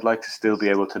 I'd like to still be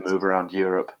able to move around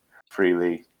Europe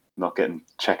freely, not getting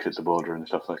checked at the border and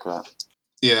stuff like that.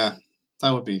 Yeah,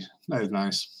 that is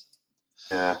nice.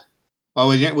 Yeah. Well,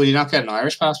 will you not get an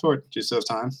Irish passport? Do you still have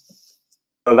time?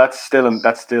 Well, that's still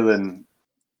in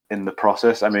the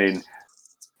process. I mean,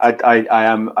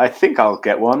 I think I'll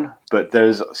get one, but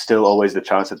there's still always the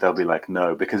chance that they'll be like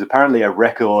no, because apparently a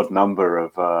record number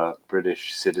of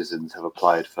British citizens have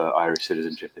applied for Irish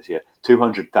citizenship this year.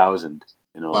 200,000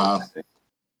 in all. Wow. I think.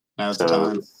 Now's the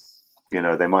time.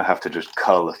 They might have to just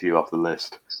cull a few off the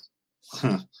list.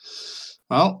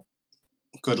 Well,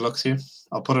 good luck to you.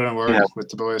 I'll put it in word with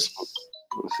the boys.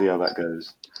 We'll see how that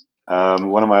goes.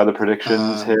 One of my other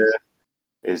predictions here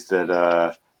is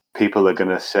that people are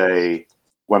going to say,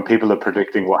 when people are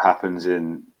predicting what happens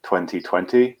in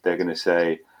 2020, they're going to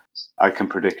say, I can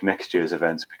predict next year's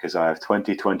events because I have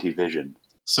 2020 vision.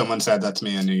 Someone said that to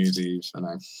me on New Year's Eve.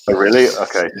 Oh, really?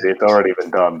 Okay, it's already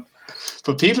been done.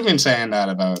 But people have been saying that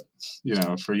about,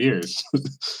 for years.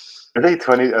 Really?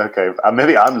 20? Okay,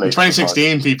 maybe I'm late. In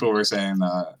 2016, people were saying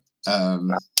that.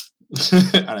 And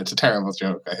it's a terrible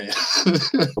joke. I hate it.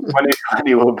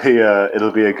 2020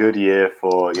 it'll be a good year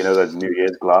for, those New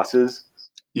Year's glasses.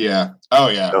 Yeah. Oh,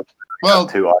 yeah. Well,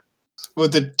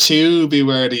 would the 2 be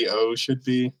where the O should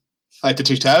be? Like the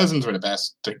 2000s were the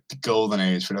best, the golden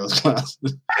age for those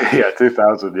glasses. Yeah,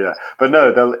 2000, yeah. But no,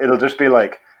 it'll just be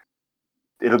like,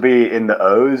 it'll be in the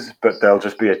O's, but there'll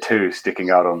just be a 2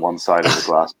 sticking out on one side of the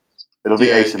glass. It'll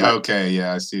be asymmetrical. Okay,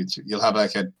 yeah, I see. You'll have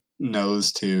like a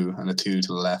nose 2 and a 2 to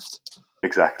the left.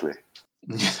 Exactly.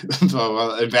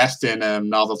 Well, invest in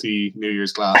novelty New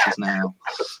Year's glasses now.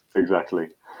 Exactly.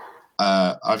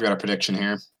 I've got a prediction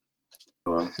here.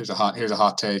 Here's a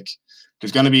hot take.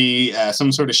 There's going to be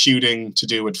some sort of shooting to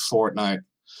do with Fortnite.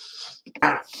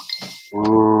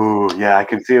 Ooh, yeah, I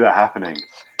can see that happening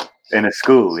in a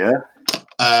school. Yeah.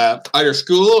 Either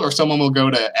school or someone will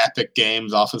go to Epic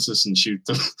Games offices and shoot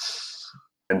them.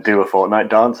 And do a Fortnite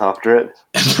dance after it.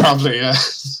 Probably, yeah.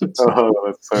 Oh,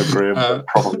 that's so grim. That's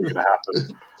probably going to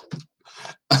happen.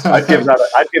 I'd give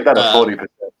that a 40%.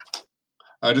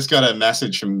 I just got a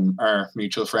message from our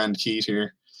mutual friend Keith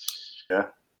here. Yeah.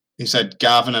 He said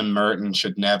Gavin and Merton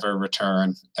should never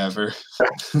return ever.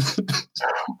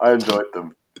 I enjoyed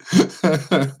them.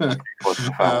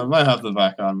 I might have them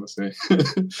back on. We'll see.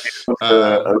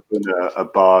 Open a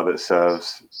bar that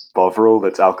serves Bovril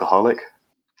that's alcoholic.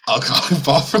 Alcoholic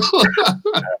Bovril.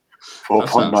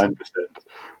 4.9%.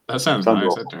 That sounds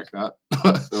nice. I'd drink that.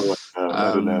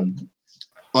 I don't know.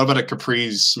 What about a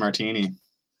Capri's martini?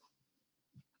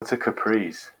 What's a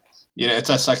Capri's? Yeah, it's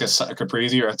like a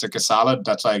caprese, or it's like a salad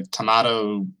that's like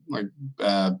tomato, like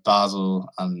basil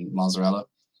and mozzarella.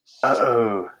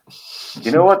 Oh,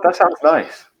 you know what? That sounds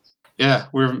nice. Yeah,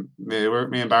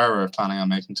 me and Barra were planning on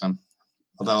making some.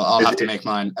 Although I'll have to make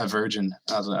mine a virgin,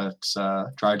 as it's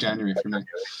dry January for me.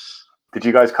 Did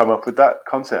you guys come up with that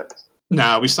concept?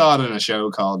 No, we saw it in a show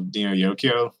called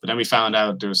Yokio, but then we found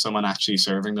out there was someone actually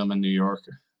serving them in New York,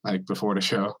 like before the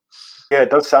show. Yeah, it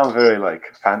does sound very like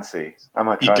fancy. I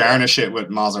might try. You garnish it with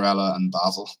mozzarella and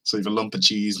basil, so you have a lump of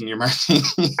cheese in your martini.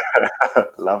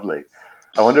 Lovely.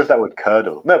 I wonder if that would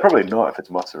curdle. No, probably not if it's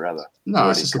mozzarella. No,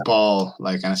 it's just a ball,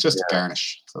 like, and it's just a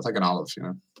garnish. So it's like an olive, you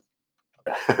know.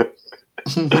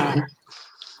 My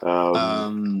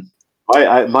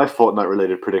Fortnite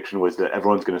related prediction was that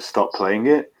everyone's going to stop playing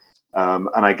it, and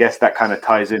I guess that kind of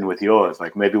ties in with yours.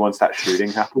 Like maybe once that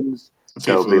shooting happens,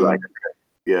 they'll be like,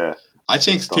 yeah. I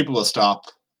think people will stop.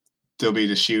 There'll be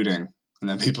the shooting, and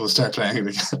then people will start playing it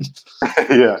again.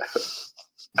 Yeah,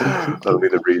 that'll be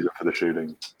the reason for the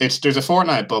shooting. There's a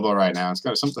Fortnite bubble right now.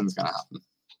 Something's gonna happen.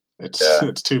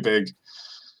 It's too big.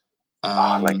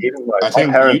 Like even like I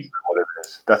think parents know what it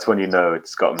is. That's when you know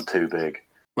it's gotten too big.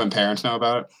 When parents know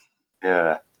about it.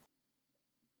 Yeah.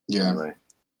 Yeah. Anyway.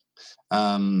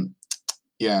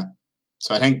 Yeah.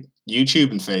 So I think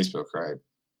YouTube and Facebook, right?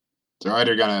 They're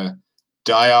either gonna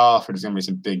die off, or there's going to be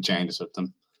some big changes with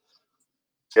them.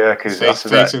 Yeah, because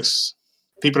Facebook's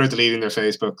people are deleting their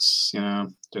Facebooks. You know,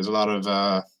 there's a lot of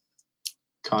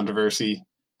controversy,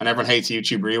 and everyone hates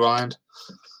YouTube Rewind.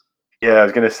 Yeah, I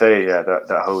was going to say,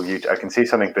 that whole YouTube. I can see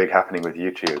something big happening with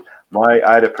YouTube. I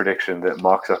had a prediction that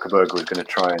Mark Zuckerberg was going to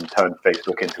try and turn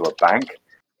Facebook into a bank.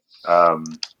 A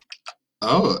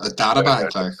data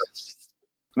bank, like.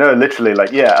 No, literally,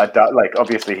 like,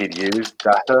 obviously he'd use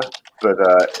data, but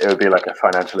it would be like a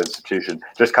financial institution,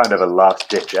 just kind of a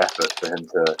last-ditch effort for him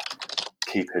to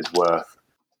keep his worth.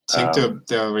 I think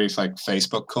they'll release like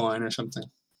Facebook coin or something.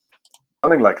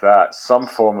 Something like that, some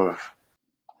form of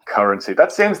currency.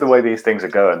 That seems the way these things are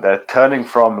going. They're turning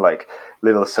from like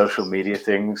little social media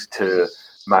things to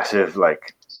massive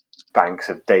like banks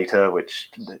of data,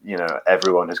 which, you know,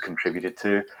 everyone has contributed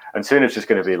to. And soon it's just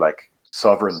going to be like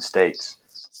sovereign states.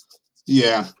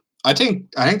 Yeah, I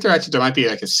think there might be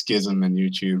like a schism in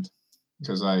YouTube,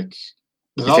 because like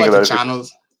there's all like the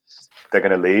channels. They're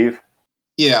gonna leave.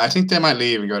 Yeah, I think they might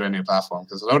leave and go to a new platform,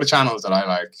 because a lot of channels that I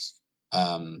like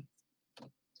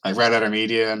Red Letter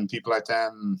Media and people like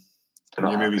them,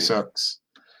 Your Movie Sucks.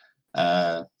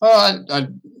 I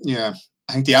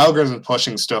think the algorithm is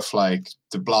pushing stuff like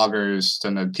the bloggers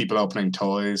and the people opening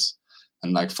toys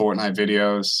and like Fortnite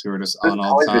videos who are just on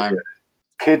all the time.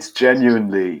 Kids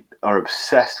genuinely are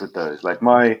obsessed with those. Like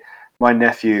my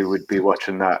nephew would be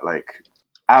watching that like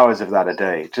hours of that a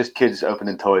day. Just kids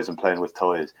opening toys and playing with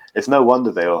toys. It's no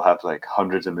wonder they all have like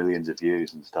hundreds of millions of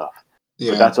views and stuff.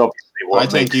 Yeah, but that's obviously what I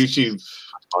think YouTube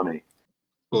funny.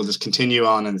 Will just continue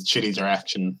on in the shitty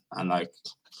direction, and like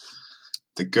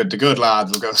the good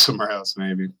lads will go somewhere else.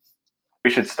 Maybe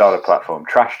we should start a platform,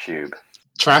 TrashTube.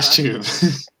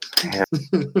 TrashTube. Yeah.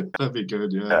 That'd be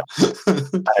good. Yeah.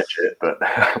 Edge it, but.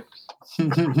 Do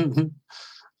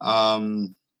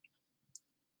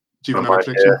you have another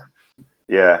prediction?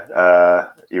 Yeah.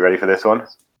 You ready for this one?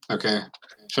 Okay.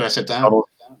 Should I sit down?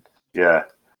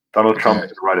 Donald Trump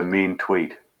could write a mean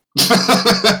tweet. Yeah,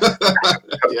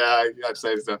 I'd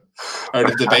say so. Are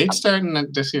the debates starting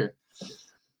this year?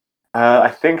 I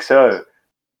think so.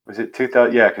 Was it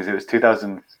 2000? Yeah, because it was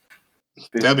 2000.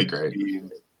 That'd be great.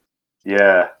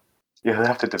 Yeah. Yeah, he'll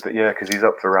have to debate. Yeah, because he's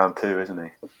up for round 2, isn't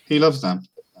he? He loves them.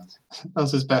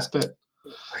 That's his best bit.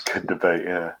 A good debate,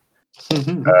 yeah.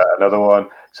 Another one.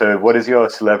 So, what is your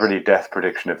celebrity death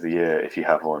prediction of the year, if you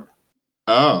have one?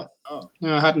 Oh.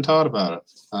 No, I hadn't thought about it.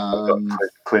 I've got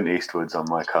Clint Eastwood's on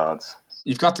my cards.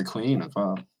 you've got the Queen as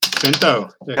well. Quinto.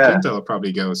 Yeah. Quinto will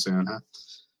probably go soon, huh?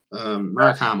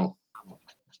 Mark Hamill.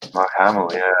 Mark Hamill,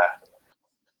 yeah.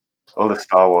 All the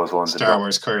Star Wars ones. Star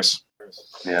Wars Curse.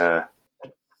 Yeah.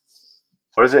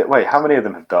 What is it? Wait, how many of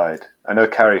them have died? I know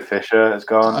Carrie Fisher has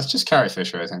gone. That's just Carrie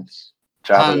Fisher, I think.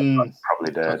 Jabba's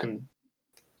probably dead. Fucking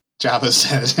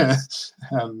Jabba's dead.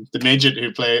 The midget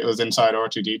who was inside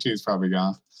R2D2 is probably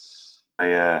gone.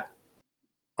 Yeah.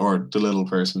 Or the little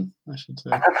person, I should say.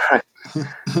 I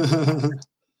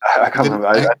can't remember.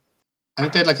 I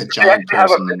think they had like a giant They have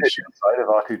a person. midget inside of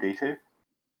R2D2.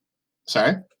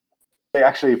 Sorry? They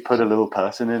actually put a little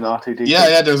person in R2D2.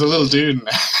 Yeah, there's a little dude in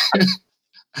there.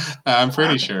 I'm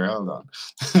pretty sure. Hold on.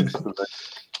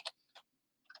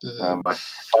 My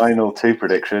final two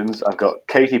predictions. I've got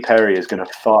Katy Perry is going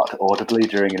to fart audibly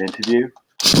during an interview.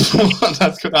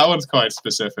 That one's quite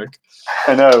specific.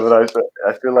 I know, but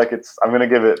I feel like I'm going to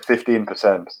give it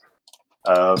 15%.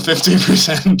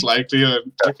 50%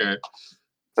 likelihood. Okay.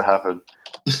 To happen.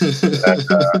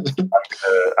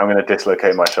 I'm going to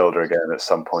dislocate my shoulder again at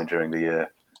some point during the year.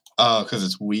 Oh, because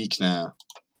it's weak now.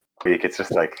 It's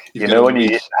just like, you know when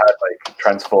you had like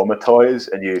Transformer toys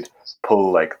and you'd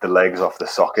pull like the legs off the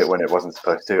socket when it wasn't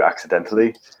supposed to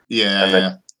accidentally? Yeah, and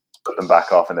then put them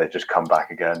back off and they'd just come back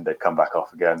again. They'd come back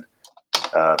off again.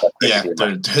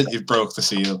 You broke the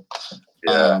seal.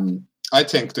 Yeah. I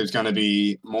think there's going to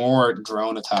be more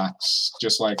drone attacks,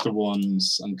 just like the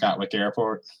ones on Gatwick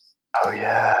Airport. Oh,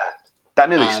 yeah. That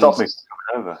nearly stopped me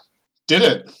from coming over. Did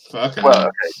it? Okay. Well,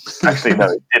 okay. Actually, no,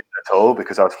 it didn't at all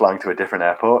because I was flying to a different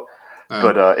airport.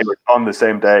 But it was on the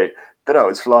same day that I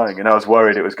was flying, and I was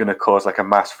worried it was going to cause like a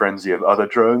mass frenzy of other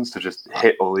drones to just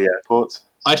hit all the airports.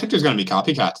 I think there's going to be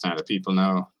copycats now that people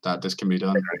know that this can be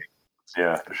done.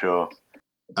 Yeah, for sure.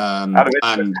 And how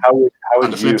would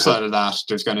on the flip side of that,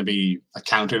 there's going to be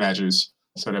countermeasures.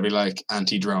 So there'll be like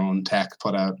anti-drone tech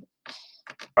put out.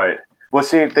 Right. Well,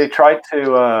 see, they tried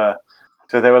to.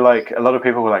 So they were like, a lot of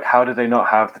people were like, how do they not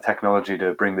have the technology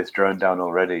to bring this drone down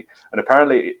already? And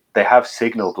apparently they have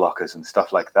signal blockers and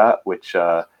stuff like that, which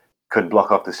could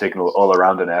block off the signal all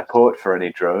around an airport for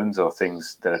any drones or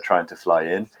things that are trying to fly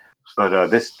in. But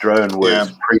this drone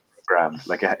was pre-programmed.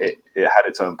 Like it had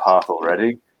its own path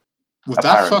already. Would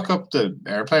that fuck up the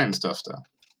airplane stuff, though?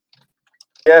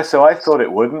 Yeah, so I thought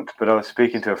it wouldn't, but I was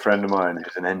speaking to a friend of mine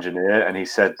who's an engineer, and he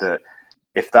said that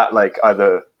if that like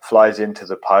either flies into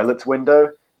the pilot's window,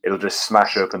 it'll just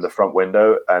smash open the front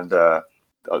window, and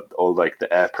all like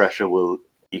the air pressure will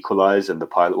equalize, and the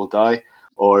pilot will die.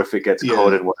 Or if it gets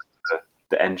caught in one of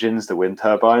the engines, the wind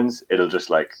turbines, it'll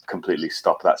just like completely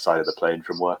stop that side of the plane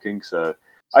from working. So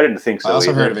I didn't think so. I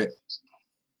also either. heard of it.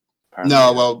 Apparently.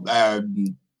 No, well,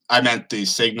 I meant the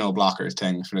signal blockers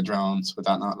thing for the drones. Would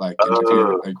that not like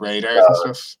interfere with like radars and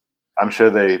stuff? I'm sure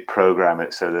they program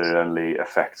it so that it only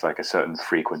affects like a certain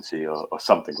frequency or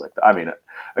something like that. I mean,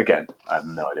 again, I have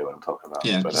no idea what I'm talking about.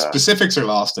 Yeah, but, specifics are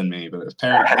lost in me, but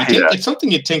apparently it's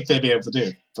something you'd think they'd be able to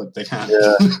do, but they can't.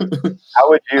 Yeah. How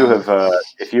would you have,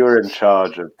 if you were in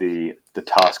charge of the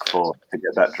task force to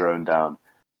get that drone down,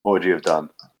 what would you have done?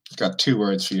 I've got 2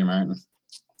 words for you, Martin.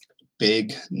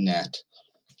 Big net.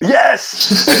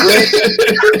 Yes!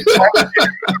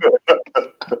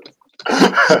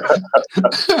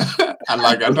 And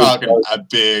like I'm talking a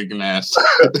big net.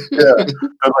 Yeah,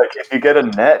 but like if you get a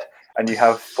net and you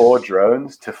have 4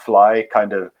 drones to fly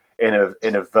kind of in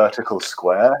a vertical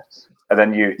square, and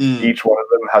then each one of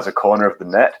them has a corner of the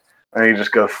net, and you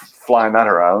just go flying that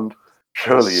around.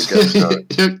 Surely you get them.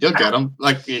 You'll get them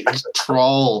like you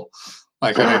trawl,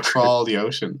 like how they trawl the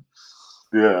ocean.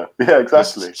 Yeah,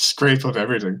 exactly. Just scrape up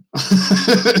everything.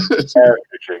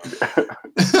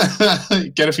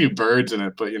 Get a few birds in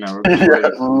it, but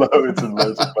loads and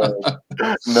loads of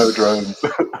birds. No drones.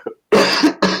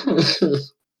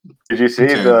 Did you see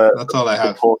that's all I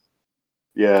have.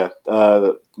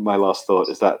 My last thought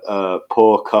is that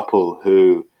poor couple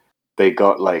who they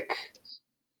got so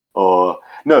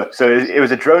it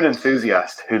was a drone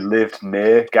enthusiast who lived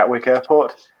near Gatwick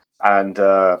Airport, and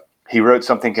he wrote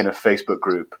something in a Facebook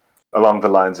group along the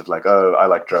lines of like, "Oh, I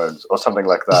like drones," or something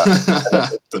like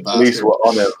that. The police were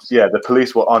on him. Yeah, the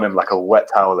police were on him like a wet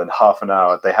towel in half an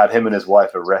hour. They had him and his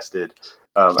wife arrested,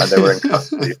 and they were in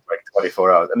custody for like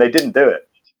 24 hours, and they didn't do it.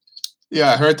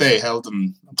 Yeah, I heard they held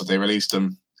them, but they released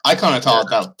them. I kind of thought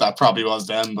that probably was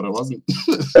them, but it wasn't.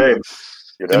 Same,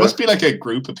 It must be like a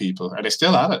group of people. Are they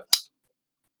still at it?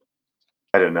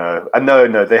 I don't know.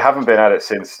 No, they haven't been at it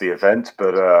since the event,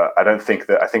 but I don't think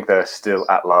that. I think they're still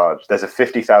at large. There's a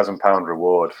 £50,000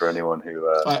 reward for anyone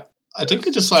who. I think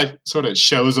it just like sort of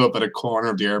shows up at a corner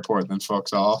of the airport and then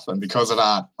fucks off, and because of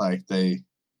that, like they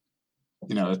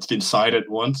it's been cited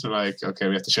once. They're like, okay,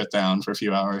 we have to shut down for a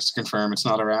few hours to confirm it's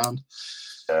not around.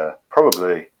 Yeah,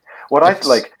 probably. What I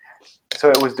like, so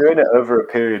it was doing it over a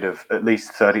period of at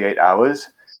least 38 hours,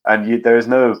 and there's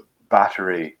no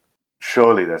battery.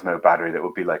 Surely there's no battery that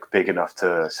would be like big enough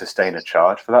to sustain a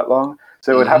charge for that long.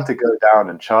 So it would have to go down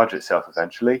and charge itself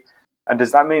eventually. And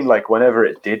does that mean like whenever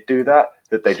it did do that,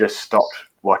 that they just stopped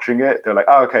watching it? They're like,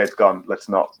 oh, okay, it's gone. Let's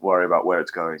not worry about where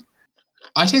it's going.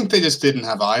 I think they just didn't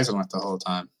have eyes on it the whole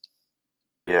time.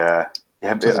 Yeah.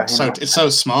 Yeah. It's so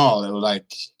small. It was like,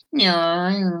 get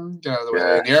out of the way.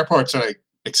 Yeah. And the airports are like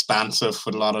expansive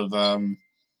with a lot of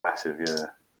Massive, yeah.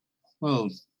 well,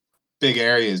 big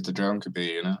areas the drone could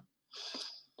be,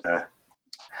 Yeah.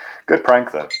 Good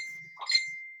prank though.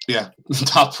 Yeah,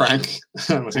 top prank. I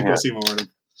think we'll see more of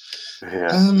them.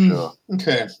 Yeah, sure.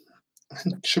 Okay.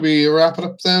 Should we wrap it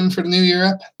up then for the New Year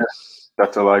app?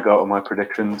 That's all I got on my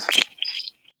predictions.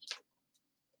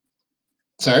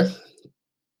 Sorry?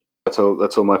 That's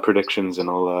all my predictions and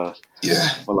all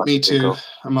me too.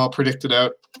 I'm all predicted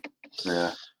out.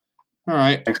 Yeah. All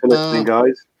right. Thanks for listening,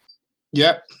 guys.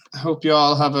 Yeah. I hope you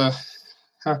all have a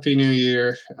happy New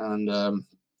Year, and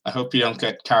I hope you don't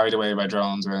get carried away by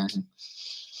drones or anything.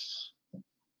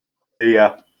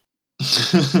 Yeah.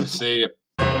 See ya.